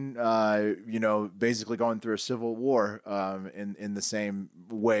Ukraine, basically going through a civil war, in the same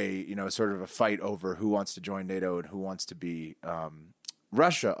way, sort of a fight over who wants to join NATO and who wants to be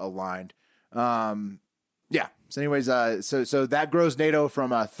Russia aligned. Yeah. So, anyways, so that grows NATO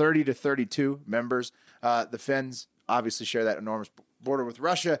from 30 to 32 members. The Finns obviously share that enormous border with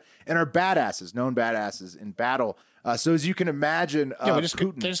Russia and are badasses, known badasses in battle. So as you can imagine, they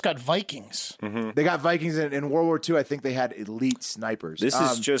Putin. just got Vikings. Mm-hmm. They got Vikings in World War II. I think they had elite snipers. This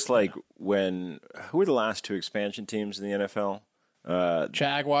is just like when who were the last two expansion teams in the NFL?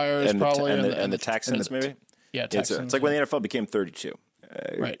 Jaguars, and probably, the Texans, maybe. Yeah, Texans. It's like when the NFL became 32.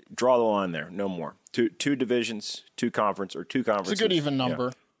 Right. Draw the line there. No more. Two divisions, two conferences. It's a good even number.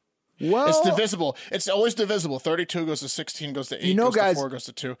 Yeah. Well, it's divisible. It's always divisible. 32 goes to 16, goes to 8, goes guys, to 4, goes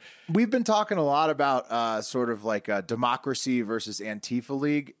to 2. We've been talking a lot about sort of like democracy versus Antifa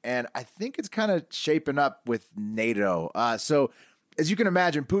League, and I think it's kind of shaping up with NATO. So as you can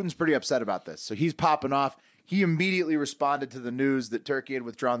imagine, Putin's pretty upset about this. So he's popping off. He immediately responded to the news that Turkey had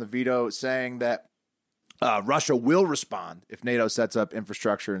withdrawn the veto, saying that Russia will respond if NATO sets up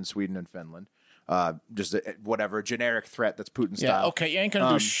infrastructure in Sweden and Finland. Just whatever generic threat that's Putin style. Yeah, okay, you ain't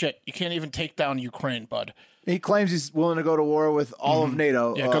gonna do shit. You can't even take down Ukraine, bud. He claims he's willing to go to war with all of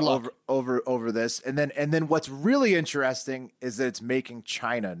NATO. Yeah, good luck. over this, and then what's really interesting is that it's making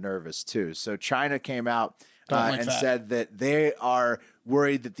China nervous too. So China came out and said that they are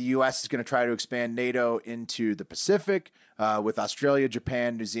worried that the U.S. is going to try to expand NATO into the Pacific, with Australia,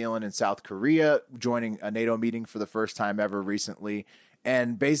 Japan, New Zealand, and South Korea joining a NATO meeting for the first time ever recently.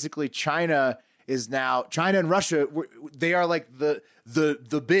 And basically China and Russia, they are like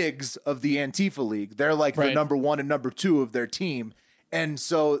the bigs of the Antifa League. They're like the number 1 and number 2 of their team. And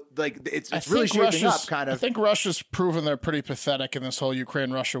so, like, it's really shaping up, kind of. I think Russia's proven they're pretty pathetic in this whole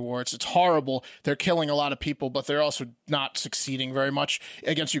Ukraine-Russia war. It's horrible. They're killing a lot of people, but they're also not succeeding very much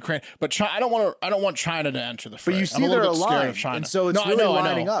against Ukraine. But I don't want China to enter the fray. But you see, they're aligned, and so it's really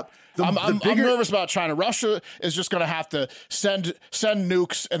lining up. I'm nervous about China. Russia is just going to have to send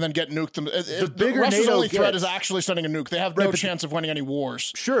nukes and then get nuked them. Russia's only threat is actually sending a nuke. They have no chance of winning any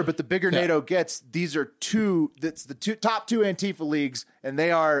wars. Sure, but the bigger NATO gets, these are that's the top 2 Antifa leagues, and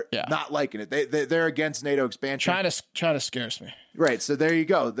they are not liking it. They're against NATO expansion. China scares me. Right, so there you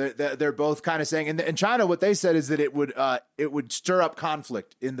go. They're both kind of saying, and China, what they said is that it would stir up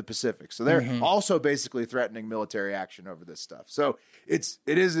conflict in the Pacific. So they're also basically threatening military action over this stuff. So it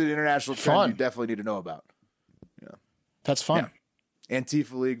is an international trend you definitely need to know about. Yeah, that's fun. Yeah.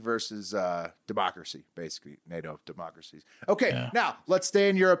 Antifa League versus democracy, basically NATO democracies. Okay, now let's stay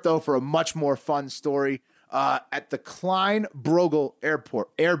in Europe though for a much more fun story. At the Klein Brogel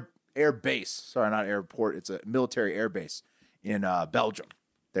Air Base. Sorry, not airport. It's a military air base in Belgium.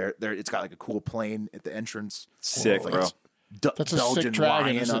 It's got like a cool plane at the entrance. Sick, bro. That's a Belgian sick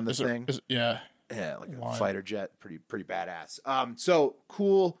dragon lion on the thing. Yeah, like a fighter jet. Pretty badass. So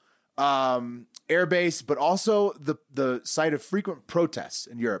cool air base, but also the site of frequent protests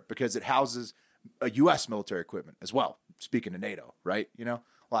in Europe because it houses U.S. military equipment as well. Speaking of NATO, right? You know,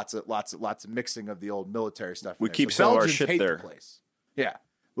 lots of mixing of the old military stuff. We keep some of our shit there. The place. Yeah.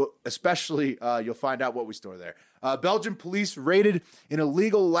 Well, especially, you'll find out what we store there. Belgian police raided an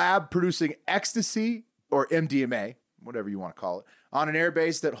illegal lab producing ecstasy, or MDMA, whatever you want to call it, on an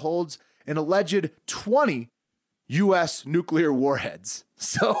airbase that holds an alleged 20 U.S. nuclear warheads.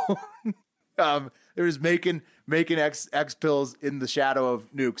 So they was making X pills in the shadow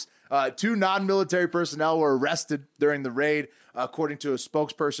of nukes. 2 non-military personnel were arrested during the raid, according to a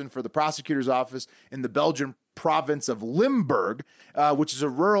spokesperson for the prosecutor's office in the Belgian province of Limburg, which is a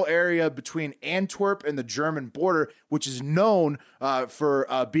rural area between Antwerp and the German border, which is known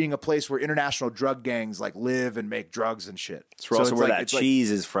for being a place where international drug gangs like live and make drugs and shit. It's also where that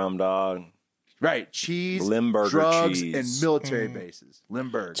cheese is from, dog. Right, cheese, Limburger drugs, cheese. and military bases.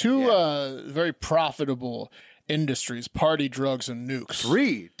 Limburg. 2 very profitable industries: party, drugs, and nukes.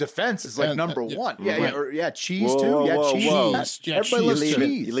 3, defense is like number 1. Cheese too. Whoa, cheese. whoa. Everybody loves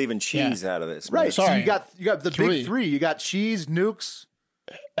cheese. You're leaving cheese out of this, man. Right. Sorry. So you got the 3. Big 3. You got cheese, nukes.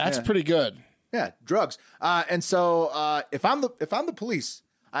 That's pretty good. Yeah, drugs. And so if I'm the police,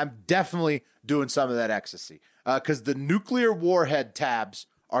 I'm definitely doing some of that ecstasy because the nuclear warhead tabs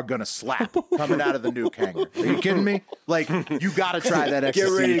are gonna slap coming out of the nuke hangar. Are you kidding me? Like, you gotta try that ecstasy.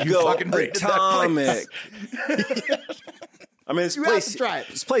 Get ready to you go. Fucking Atomic. I mean, it's a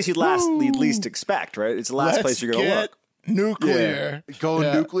place you'd least expect, right? It's the last place you're gonna look. Nuclear.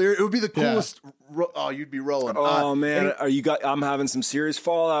 Going nuclear. It would be the coolest. You'd be rolling. Oh man, I'm having some serious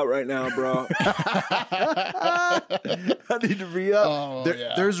fallout right now, bro. I need to re-up.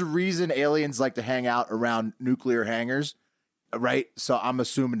 There's a reason aliens like to hang out around nuclear hangars. Right, so I'm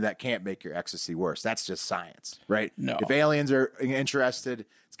assuming that can't make your ecstasy worse. That's just science, right? No. If aliens are interested,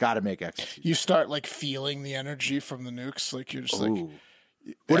 it's got to make ecstasy. You start like feeling the energy from the nukes, like you're just like.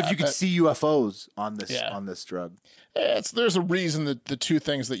 What if you could see UFOs on this drug? There's a reason that the 2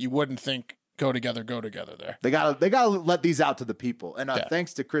 things that you wouldn't think go together there. They gotta let these out to the people. And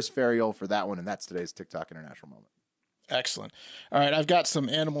thanks to Chris Ferriol for that one. And that's today's TikTok International Moment. Excellent. All right, I've got some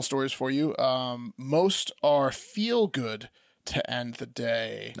animal stories for you. Most are feel good to end the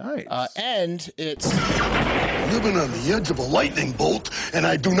day. Nice. And it's Living on the edge of a lightning bolt, and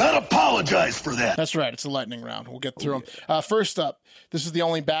I do not apologize for that. That's right. It's a lightning round. We'll get through them. First up, this is the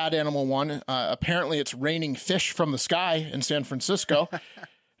only bad animal one. Apparently, it's raining fish from the sky in San Francisco.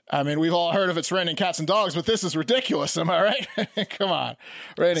 I mean, we've all heard of it's raining cats and dogs, but this is ridiculous. Am I right? Come on.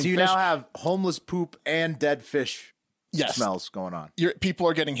 Raining so you fish. now have homeless poop and dead fish. Yes. Smells going on. People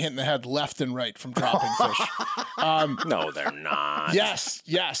are getting hit in the head left and right from dropping fish. No, they're not. Yes.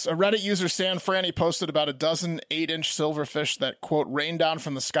 A Reddit user, San Franny, posted about a dozen 8-inch silverfish that, quote, rained down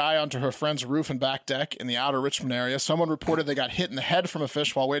from the sky onto her friend's roof and back deck in the outer Richmond area. Someone reported they got hit in the head from a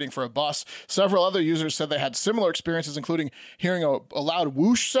fish while waiting for a bus. Several other users said they had similar experiences, including hearing a loud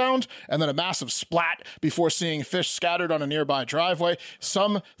whoosh sound and then a massive splat before seeing fish scattered on a nearby driveway.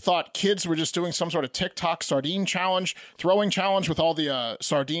 Some thought kids were just doing some sort of TikTok sardine challenge. throwing challenge with all the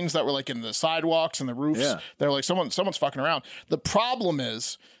sardines that were like in the sidewalks and the roofs. Yeah. They're like someone's fucking around. The problem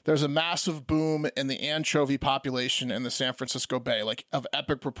is there's a massive boom in the anchovy population in the San Francisco Bay, like of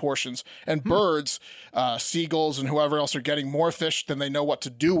epic proportions. And birds, seagulls, and whoever else are getting more fish than they know what to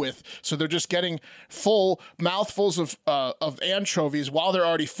do with. So they're just getting full mouthfuls of anchovies while they're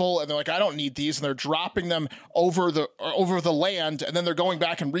already full, and they're like, I don't need these, and they're dropping them over the land, and then they're going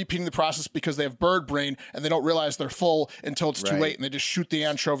back and repeating the process because they have bird brain, and they don't realize they're full until it's too late, and they just shoot the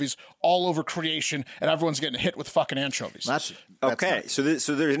anchovies all over creation, and everyone's getting hit with fucking anchovies. That's Okay, nice. so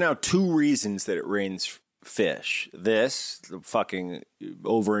there's now two reasons that it rains fish. The fucking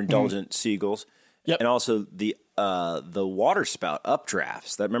overindulgent seagulls, Yep. and also the water spout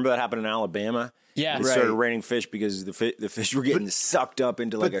updrafts. Remember that happened in Alabama? Yeah. It started raining fish because the fish were getting sucked up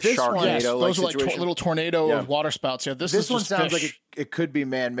into like a this one- sharknado Yes, those are like situation. little tornado of water spouts. Yeah, this is one just sounds fish. like it could be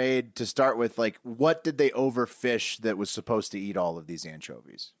man-made to start with. Like, what did they overfish that was supposed to eat all of these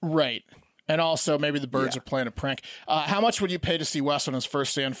anchovies? Right. And also, maybe the birds are playing a prank. How much would you pay to see Wes on his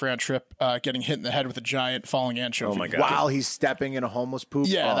first San Fran trip getting hit in the head with a giant falling anchovy? Oh my God. While he's stepping in a homeless poop?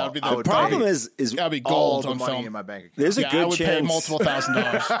 Yeah, that would be the I would problem pay is That'd be all gold the on money film. in my bank account. there's a I good would pay chance multiple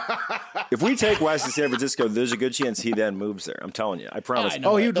 $1,000s. if we take West to San Francisco, there's a good chance he then moves there. I'm telling you, I promise. I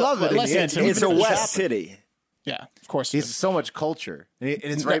know. You'd love it. Listen, It's It's a West. West City. Yeah, of course. He's so much culture. And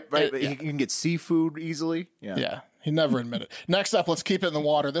it's right. Yeah. You can get seafood easily. Yeah, he never admitted. Next up, let's keep it in the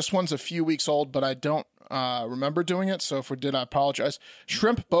water. This one's a few weeks old, but I don't remember doing it. So if we did, I apologize.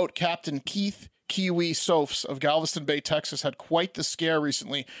 Shrimp boat captain Keith Kiwi Sofs of Galveston Bay, Texas, had quite the scare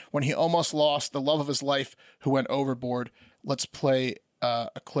recently when he almost lost the love of his life who went overboard. Let's play a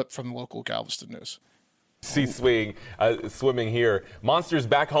clip from the local Galveston news. Swimming here. Monster's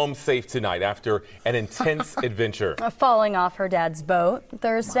back home safe tonight after an intense adventure. Falling off her dad's boat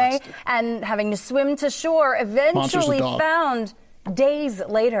Thursday and having to swim to shore, eventually found days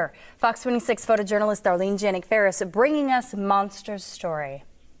later. Fox 26 photojournalist Darlene Janik Ferris bringing us Monster's story.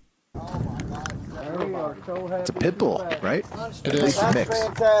 It's a pit bull, right? It is. Mix.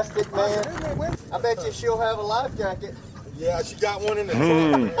 Fantastic, man. I bet you she'll have a life jacket. Yeah, she got one in the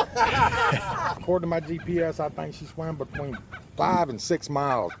truck. According to my GPS, I think she swam between 5 and 6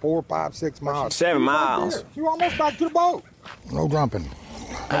 miles. 4, 5, 6 miles. 7 miles. You almost back to the boat. No jumping.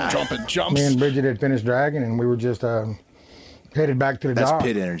 Jumps. Me and Bridget had finished dragging, and we were just headed back to the dock. That's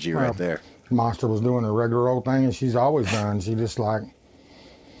pit energy right there. Monster was doing a regular old thing, and she's always done. She just like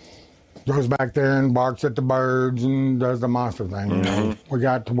goes back there and barks at the birds and does the monster thing. You know? We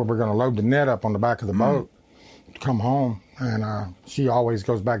got to where we're going to load the net up on the back of the boat to come home, and she always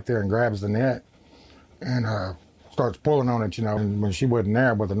goes back there and grabs the net and starts pulling on it, you know. And when she wasn't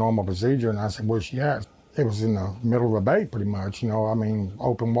there with a normal procedure, and I said, where's she at? It was in the middle of a bay pretty much, you know. I mean,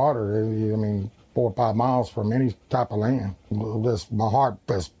 open water. I mean, 4 or 5 miles from any type of land. My heart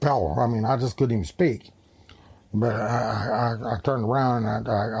just fell. I mean, I just couldn't even speak. But I turned around and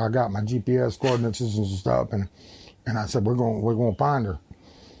I got my GPS coordinates and stuff, and I said, we're gonna find her.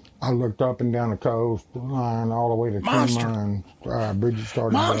 I looked up and down the coast line all the way to Tuma, and Bridget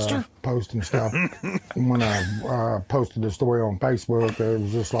started posting stuff. And when I posted the story on Facebook, it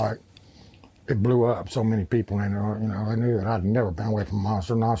was just like, it blew up. So many people in there, you know, I knew that I'd never been away from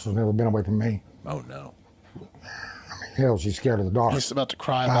Monster. Monster's never been away from me. Oh, no. Hell, she's scared of the dark. He's about to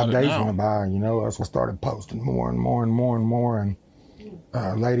cry 5 about it days now. went by, you know, so I started posting more and more and more and more. And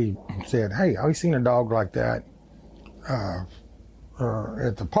a lady said, hey, I seen a dog like that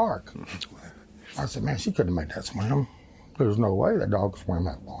at the park. I said, man, she couldn't have made that swim. There's no way that dog could swim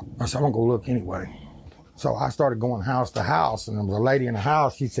that far. I said, I'm going to go look anyway. So I started going house to house, and there was a lady in the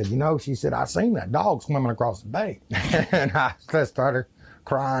house. She said, I seen that dog swimming across the bay. And I started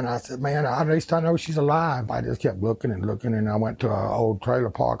crying. I said, man, at least I know she's alive. I just kept looking, and I went to an old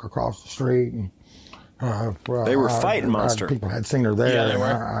trailer park across the street. And They were fighting Monster. People had seen her there. Yeah, they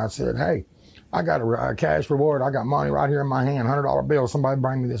were. I said, hey, I got a cash reward. I got money right here in my hand, $100 bill. Somebody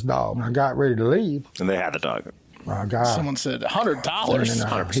bring me this dog. And I got ready to leave. And they had the dog. Someone said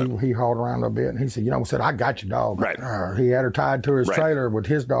 $100. And he hauled around a bit, and he said, I got your dog. Right. He had her tied to his Right. trailer with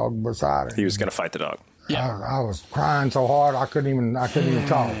his dog beside her. He was going to fight the dog. I was crying so hard I couldn't even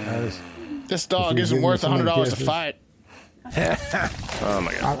talk. This dog She isn't gave me worth so many $100 to kisses. fight. Oh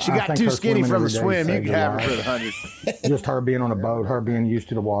my God. She I got think too her skinny swimming from every the day swim. You saved can her have her life. for the 100. Just her being on a boat, her being used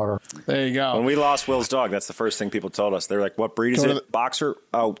to the water. There you go. When we lost Will's dog, that's the first thing people told us. They're like, what breed is Go to it? Boxer?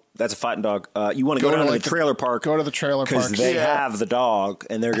 Oh, that's a fighting dog. You want to go down to the trailer park. Go to the trailer Because park. they have the dog,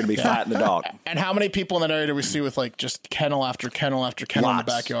 and they're going to be fighting the dog. And how many people in that area do we see with like just kennel after kennel after kennel in the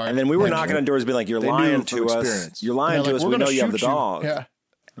Lots. backyard? And then we were knocking on doors being like, you're They lying knew to from us. experience. You're lying They're to like, us. "We're We know gonna you have the shoot you." dog. Yeah.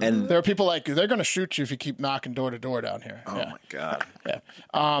 And there are people like, they're going to shoot you if you keep knocking door to door down here. Oh my God.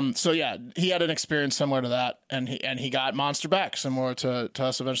 Yeah. So yeah, he had an experience similar to that, and he got Monster back, similar to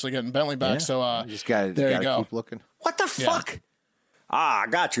us eventually getting Bentley back. Yeah. So you just gotta keep looking. What the fuck? I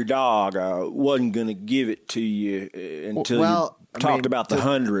got your dog. I wasn't going to give it to you until you talked about the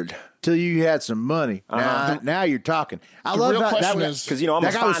 100. Till you had some money. Now you're talking. I love real that. Question is, because I'm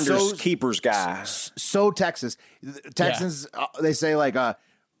a finders keepers guy. So Texans, they say like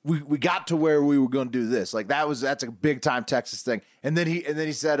we got to where we were going to do this. Like that's a big time Texas thing. And then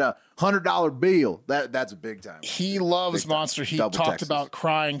he said $100 bill. That's a big time. He loves Monster. He talked Texas. about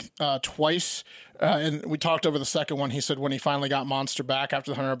crying twice. And we talked over the second one. He said when he finally got Monster back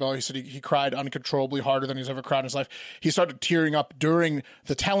after the $100 bill, he said he cried uncontrollably harder than he's ever cried in his life. He started tearing up during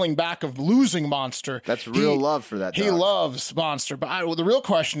the telling back of losing Monster. That's real love for that dog. He loves Monster. But the real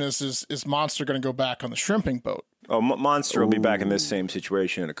question is Monster going to go back on the shrimping boat? Oh, Monster will be back in this same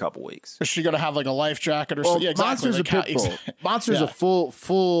situation in a couple weeks. Is she going to have like a life jacket or something? Yeah, exactly. Monster's a pit bull. Monster's a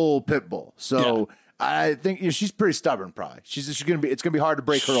full pit bull. So I think she's pretty stubborn. Probably it's going to be hard to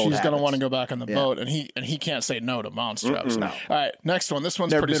break her old habits. She's going to want to go back on the boat, and he can't say no to Monster. No. All right, next one. This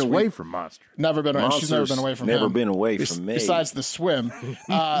one's never pretty been sweet. away from Monster. Never been away. She's never been away from him. Never been away from me. Besides the swim, this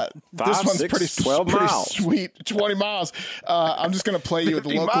 12 one's pretty miles. sweet. 20 miles. I'm just going to play you the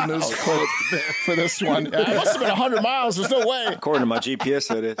local news clip for this one. It must have been 100 miles. There's no way. According to my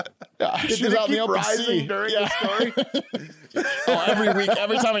GPS, it is. She was out in the open sea during the story. Every week,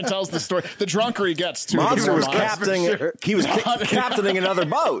 every time he tells the story, the drunker he gets too. Monster was captaining. He was captaining another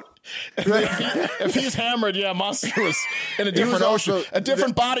boat. If he's hammered, Monster was in a different ocean, a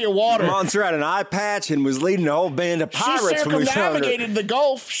different body of water. Monster had an eye patch and was leading a whole band of pirates. She circumnavigated the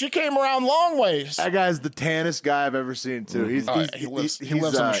Gulf. She came around long ways. That guy's the tannest guy I've ever seen too. He lives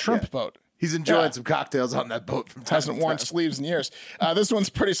on a shrimp boat. He's enjoying some cocktails on that boat from time Hasn't worn sleeves in years. This one's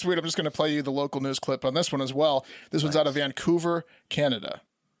pretty sweet. I'm just going to play you the local news clip on this one as well. This one's out of Vancouver, Canada.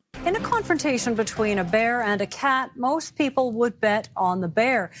 In a confrontation between a bear and a cat, most people would bet on the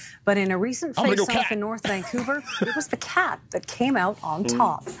bear. But in a recent face-off in North Vancouver, it was the cat that came out on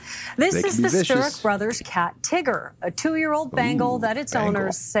top. This is the Sturrock brothers' cat Tigger, a 2-year-old Bengal that its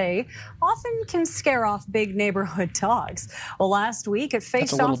owners say often can scare off big neighborhood dogs. Well, last week it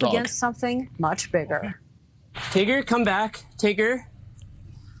faced off against something much bigger. Tigger, come back. Tigger.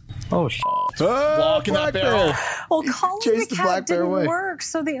 Oh, walking that bear. Well, calling the cat didn't work,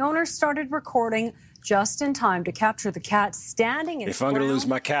 so the owner started recording just in time to capture the cat standing in If I'm going to lose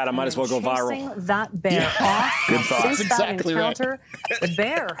my cat, I might as well go viral. That bear off. Good thought. Since that encounter, the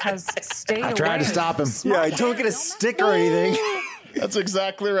bear has stayed away. I tried to stop him. Yeah, I don't get a stick or anything. That's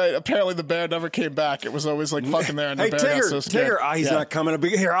exactly right. Apparently, the bear never came back. It was always like fucking there, and the bear got so scared. Tigger, he's not coming.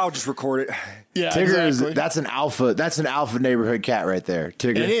 Here, I'll just record it. Yeah, Tigger exactly. That's an alpha neighborhood cat right there.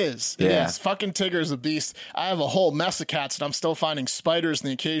 Tigger. It is. It is. Fucking Tigger is a beast. I have a whole mess of cats, and I'm still finding spiders and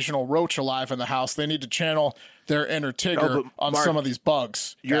the occasional roach alive in the house. They need to channel their inner Tigger on Mark, some of these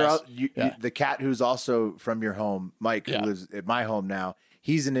bugs. The cat who's also from your home, Mike, who lives at my home now.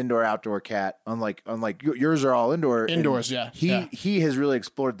 He's an indoor-outdoor cat. Unlike yours are all indoor. Indoors, He has really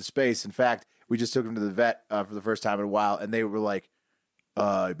explored the space. In fact, we just took him to the vet for the first time in a while, and they were like,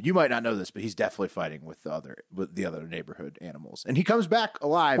 "You might not know this, but he's definitely fighting with the other neighborhood animals." And he comes back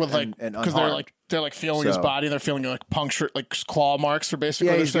alive and because they're feeling his body. They're feeling like punctured, like claw marks, or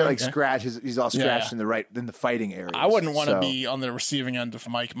basically. Yeah, he's got scratches. He's all scratched in the fighting area. I wouldn't want to be on the receiving end of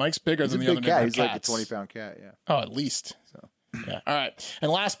Mike. Mike's bigger than the other neighborhood He's like a 20-pound cat. Yeah. Oh, at least. So. Yeah. All right. And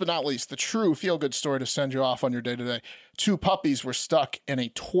last but not least, the true feel-good story to send you off on your day today. 2 puppies were stuck in a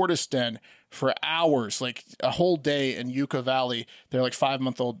tortoise den for hours, like a whole day in Yucca Valley. They're like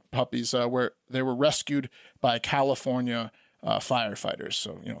 5-month-old puppies where they were rescued by California firefighters.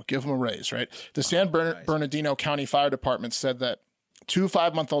 So, give them a raise, right? The San Bernardino County Fire Department said that 2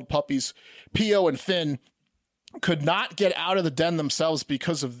 5-month-old puppies, Pio and Finn, could not get out of the den themselves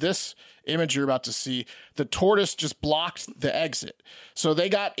because of this image you're about to see. The tortoise just blocked the exit. So they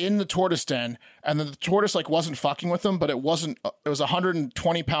got in the tortoise den, and then the tortoise wasn't fucking with them, but it was a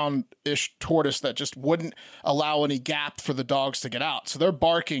 120-pound-ish tortoise that just wouldn't allow any gap for the dogs to get out. So they're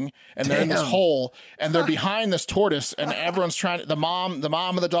barking, and they're in this hole, and they're behind this tortoise, and everyone's trying. The mom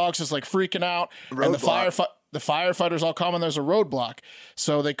of the dogs is freaking out, and the firefighters all come, and there's a roadblock.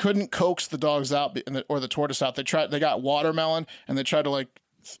 So they couldn't coax the dogs out or the tortoise out. They got watermelon, and they tried to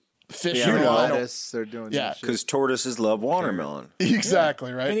fish. Lettuce. They're doing because tortoises love watermelon.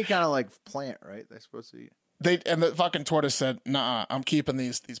 Exactly, right? Any kind of plant, right? They're supposed to eat. And the fucking tortoise said, "Nah, I'm keeping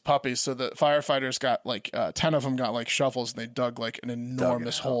these puppies." So the firefighters got 10 of them got shovels, and they dug an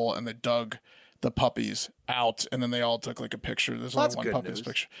enormous hole, and they dug the puppies out, and then they all took like a picture. There's only one puppy's news.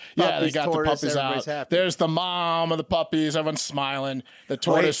 picture. Yeah, they got the puppies out. Happy. There's the mom of the puppies. Everyone's smiling. The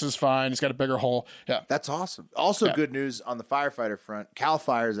tortoise is fine. He's got a bigger hole. Yeah, that's awesome. Also, good news on the firefighter front. Cal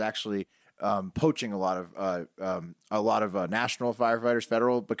Fire is actually poaching a lot of national firefighters,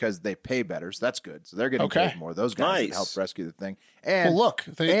 federal, because they pay better. So that's good. So they're getting paid more. Those guys that help rescue the thing. And look,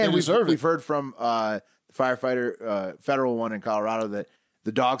 they deserve it. We've heard from the firefighter federal one in Colorado that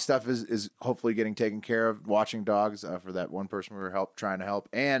the dog stuff is hopefully getting taken care of. Watching dogs for that one person we were trying to help,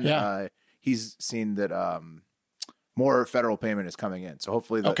 and he's seen that more federal payment is coming in. So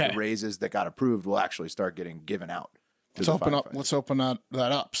hopefully the raises that got approved will actually start getting given out. Let's open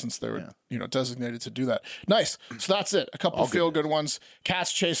that up since they were designated to do that. Nice. So that's it. A couple feel good ones.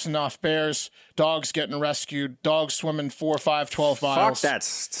 Cats chasing off bears. Dogs getting rescued. Dogs swimming 4, 5, 12 miles. Fuck that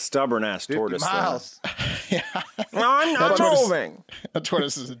stubborn ass tortoise. Miles. Yeah. No, I'm not moving. That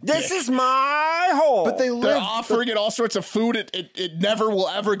tortoise is a dick. This is my hole. But they're offering it all sorts of food. It never will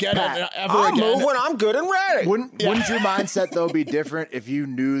ever get it ever I'll again. move when I'm good and ready. Wouldn't your mindset though be different if you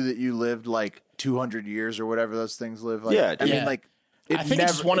knew that you lived like 200 years or whatever those things live? Like, I mean, like, I think it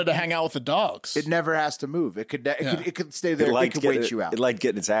just wanted to hang out with the dogs. It never has to move. It could stay there. It could wait you out. It liked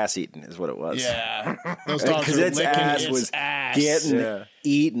getting its ass eaten, is what it was. Yeah, those dogs were licking its ass. Getting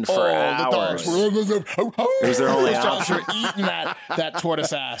eaten for hours. The dogs It was their only those dogs were eating that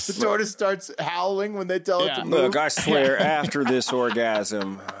tortoise ass. The tortoise starts howling when they tell it to move. Look, I swear, after this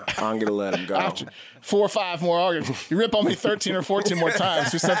orgasm, I'm gonna let him go. After 4 or 5 more orgasms, you rip on me 13 or 14 more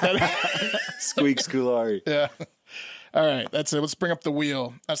times. You said that. Squeak Scolari. Yeah. All right, that's it. Let's bring up the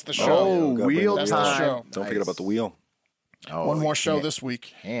wheel. That's the show. Oh, wheel That's time. the show. Don't forget about the wheel. One more show this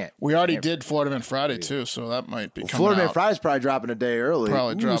week. We already did Florida Man Friday too, so that might be coming Florida out. Man Friday's probably dropping a day early. So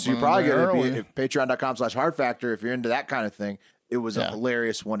you're probably going to be at patreon.com/Hard Factor if you're into that kind of thing. It was a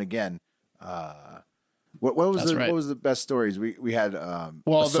hilarious one again. What was the best stories we had?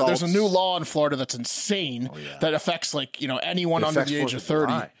 There's a new law in Florida that's insane that affects anyone under the age of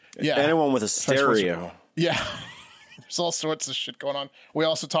 30. Yeah, anyone with a stereo. Yeah. There's all sorts of shit going on. We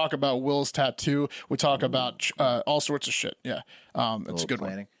also talk about Will's tattoo. We talk about all sorts of shit. Yeah, it's a good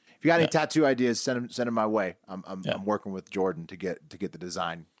planning. If you got any tattoo ideas, send them my way. I'm working with Jordan to get the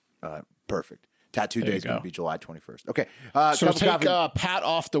design perfect. Tattoo day is going to be July 21st. Okay, so take Pat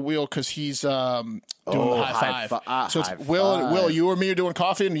off the wheel because he's doing high five. So it's Will, you or me are doing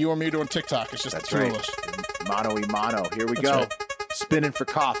coffee, and you or me are doing TikTok. It's just the two of us. Mano y mano. Here we go. Right. Spinning for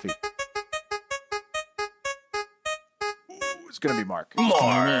coffee. It's going to be Mark.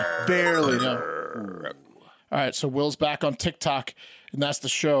 Barely. All right, so Will's back on TikTok, and that's the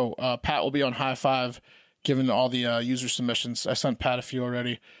show. Pat will be on High Five, given all the user submissions. I sent Pat a few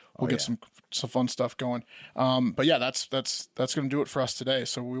already. We'll get some fun stuff going. But yeah, that's going to do it for us today.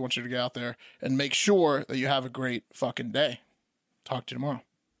 So we want you to get out there and make sure that you have a great fucking day. Talk to you tomorrow.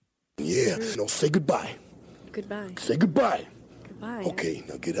 Yeah, no, say goodbye. Goodbye. Say goodbye. Goodbye. Okay,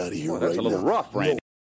 now get out of here That's a little rough, Randy.